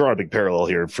I'm drawing a big parallel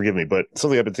here, forgive me, but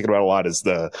something I've been thinking about a lot is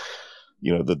the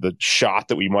shot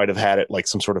that we might have had at like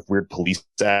some sort of weird police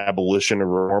abolition or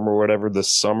reform or whatever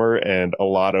this summer, and a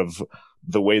lot of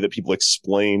the way that people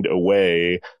explained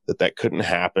away that couldn't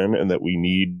happen, and that we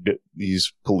need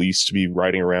these police to be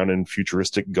riding around in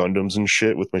futuristic Gundams and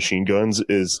shit with machine guns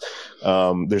is,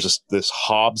 there's this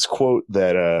Hobbes quote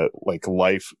that, like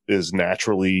life is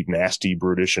naturally nasty,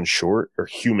 brutish, and short, or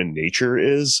human nature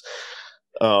is.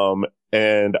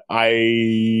 And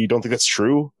I don't think that's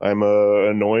true. I'm a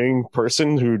annoying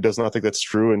person who does not think that's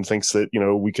true and thinks that,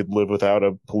 we could live without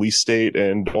a police state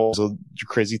and also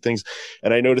crazy things.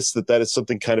 And I noticed that is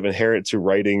something kind of inherent to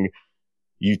writing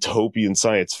utopian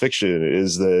science fiction,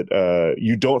 is that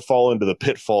you don't fall into the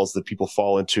pitfalls that people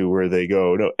fall into where they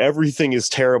go, no, everything is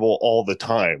terrible all the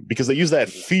time, because they use that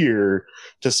fear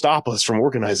to stop us from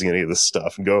organizing any of this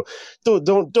stuff and go,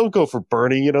 don't go for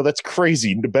Bernie, that's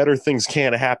crazy, better things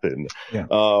can't happen.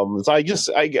 So I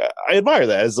admire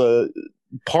that as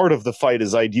part of the fight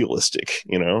is idealistic,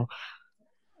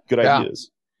 good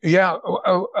ideas. Yeah.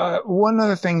 One of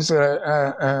the things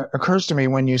that occurs to me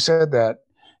when you said that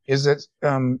is that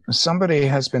somebody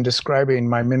has been describing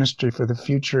my ministry for the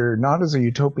future not as a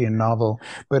utopian novel,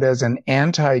 but as an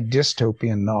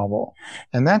anti-dystopian novel.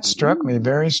 And that struck me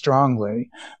very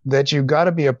strongly, that you've got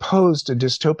to be opposed to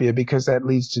dystopia because that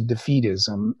leads to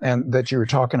defeatism. And that you were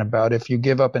talking about, if you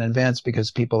give up in advance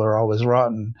because people are always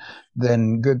rotten,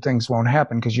 then good things won't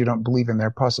happen because you don't believe in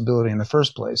their possibility in the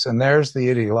first place. And there's the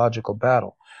ideological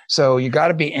battle. So you got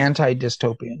to be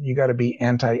anti-dystopian. You got to be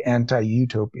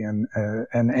anti-utopian.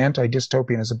 And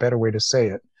anti-dystopian is a better way to say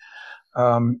it.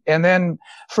 And then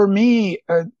for me,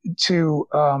 to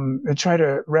try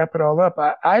to wrap it all up,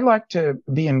 I like to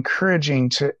be encouraging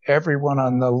to everyone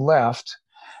on the left.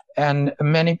 And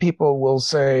many people will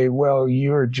say, well,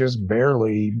 you're just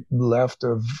barely left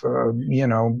of,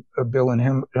 Bill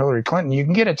and Hillary Clinton. You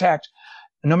can get attacked.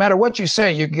 No matter what you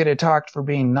say, you can get attacked for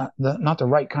being not the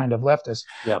right kind of leftist.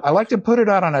 Yeah. I like to put it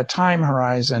out on a time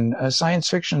horizon, a science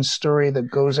fiction story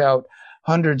that goes out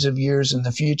hundreds of years in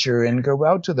the future and go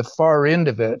out to the far end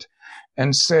of it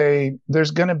and say,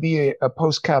 there's going to be a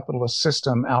post-capitalist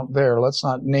system out there. Let's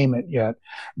not name it yet.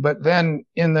 But then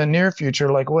in the near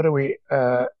future, like what do we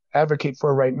advocate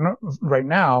for right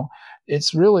now?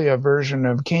 It's really a version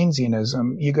of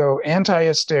Keynesianism. You go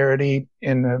anti-austerity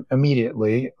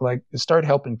immediately, like start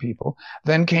helping people,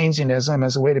 then Keynesianism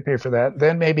as a way to pay for that,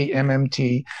 then maybe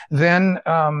MMT, then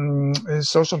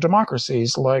social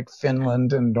democracies like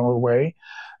Finland and Norway.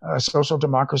 Social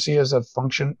democracy is a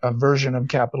version of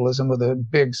capitalism with a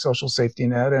big social safety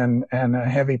net and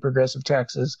heavy progressive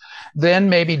taxes. Then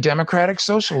maybe democratic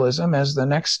socialism as the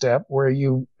next step, where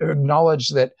you acknowledge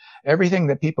that everything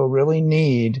that people really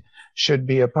need should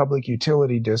be a public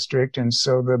utility district. And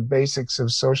so the basics of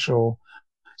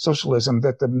socialism,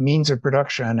 that the means of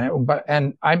production,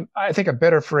 and I think a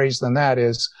better phrase than that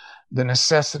is the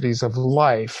necessities of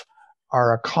life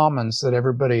are a commons that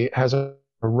everybody has a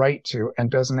right to and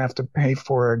doesn't have to pay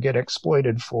for or get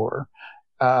exploited for.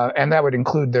 And that would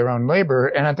include their own labor.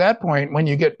 And at that point, when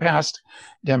you get past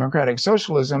democratic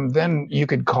socialism, then you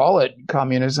could call it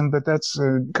communism, but that's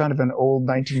kind of an old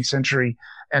 19th century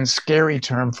and scary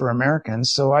term for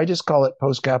Americans. So I just call it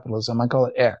post-capitalism. I call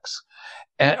it X.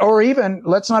 Or even,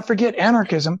 let's not forget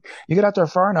anarchism. You get out there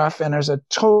far enough and there's a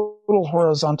total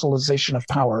horizontalization of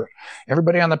power.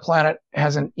 Everybody on the planet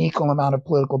has an equal amount of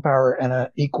political power and an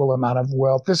equal amount of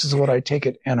wealth. This is what I take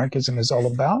it anarchism is all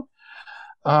about.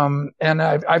 And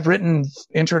I've written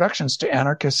introductions to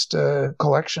anarchist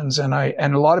collections, and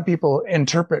a lot of people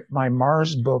interpret my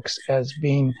Mars books as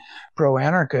being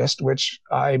pro-anarchist, which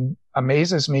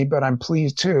amazes me, but I'm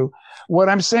pleased too. What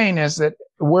I'm saying is that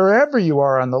wherever you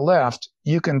are on the left,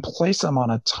 you can place them on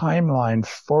a timeline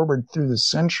forward through the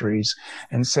centuries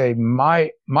and say,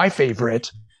 my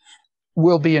favorite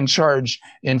will be in charge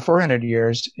in 400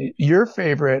 years. Your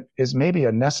favorite is maybe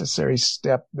a necessary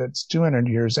step that's 200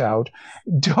 years out.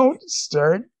 Don't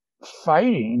start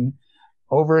fighting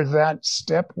over that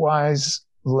stepwise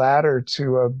ladder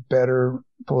to a better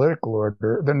political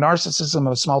order. The narcissism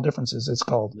of small differences, it's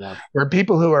called, where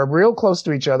people who are real close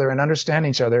to each other and understand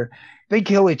each other, they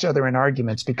kill each other in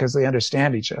arguments because they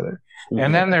understand each other. Mm-hmm.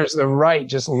 And then there's the right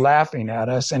just laughing at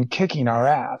us and kicking our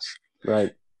ass.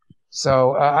 Right.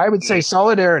 So I would say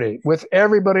solidarity with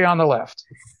everybody on the left.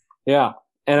 Yeah.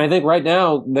 And I think right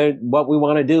now, what we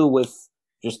want to do with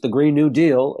just the Green New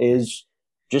Deal is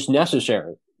just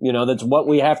necessary. That's what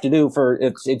we have to do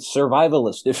it's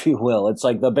survivalist, if you will. It's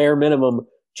like the bare minimum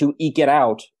to eke it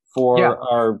out for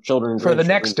our children. For the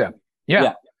next step.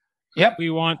 Yeah. Yep. We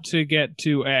want to get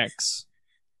to X.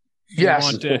 Yes.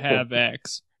 We want to have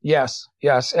X. Yes.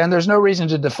 And there's no reason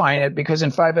to define it because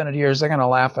in 500 years, they're going to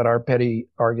laugh at our petty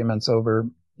arguments over,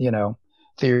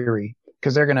 theory,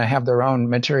 because they're going to have their own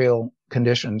material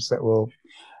conditions that will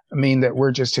mean that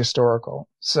we're just historical.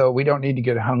 So we don't need to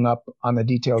get hung up on the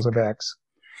details of X.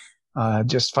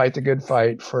 Just fight the good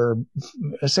fight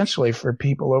essentially for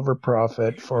people over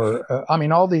profit,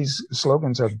 all these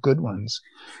slogans are good ones,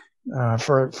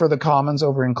 for the commons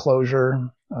over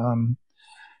enclosure,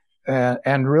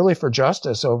 and really for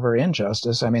justice over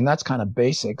injustice. That's kind of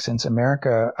basic since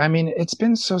America. It's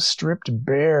been so stripped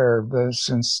bare, the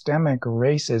systemic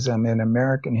racism in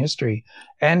American history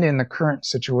and in the current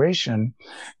situation.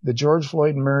 The George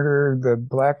Floyd murder, the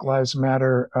Black Lives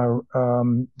Matter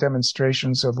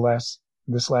demonstrations of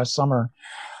this last summer.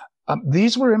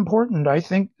 These were important. I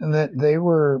think that they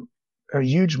were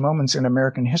huge moments in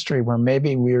American history where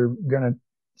maybe we're going to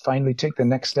finally take the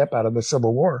next step out of the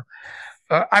Civil War.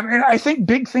 I mean, I think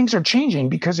big things are changing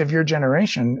because of your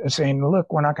generation saying,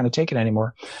 look, we're not going to take it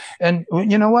anymore. And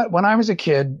you know what? When I was a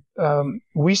kid,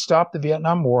 we stopped the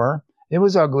Vietnam War. It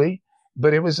was ugly,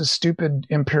 but it was a stupid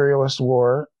imperialist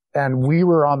war. And we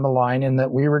were on the line in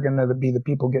that we were going to be the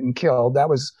people getting killed. That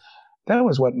was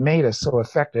what made us so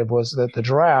effective, was that the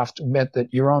draft meant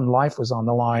that your own life was on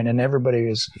the line, and everybody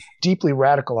is deeply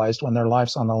radicalized when their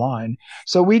life's on the line.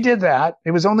 So we did that.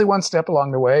 It was only one step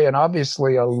along the way, and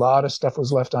obviously a lot of stuff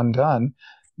was left undone.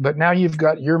 But now you've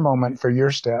got your moment for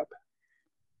your step.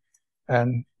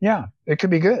 And yeah, it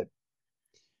could be good.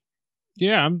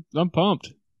 Yeah, I'm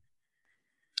pumped.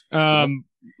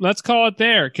 Let's call it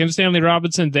there. Kim Stanley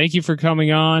Robinson, thank you for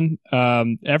coming on.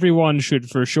 Everyone should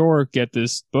for sure get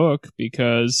this book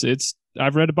because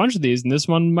I've read a bunch of these and this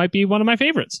one might be one of my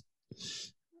favorites.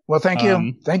 Well, thank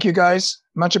you. Thank you guys.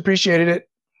 Much appreciated it.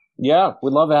 Yeah,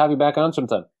 we'd love to have you back on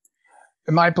sometime.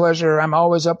 My pleasure. I'm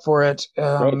always up for it.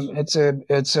 It's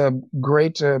a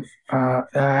great to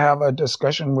have a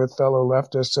discussion with fellow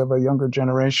leftists of a younger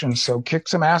generation. So kick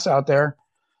some ass out there.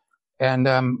 And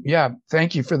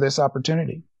thank you for this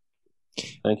opportunity.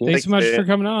 Thank you. Thanks so much for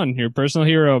coming on. You're a personal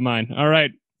hero of mine. All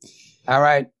right.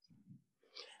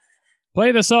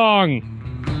 Play the song.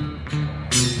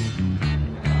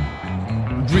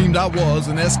 Dreamed I was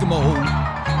an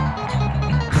Eskimo.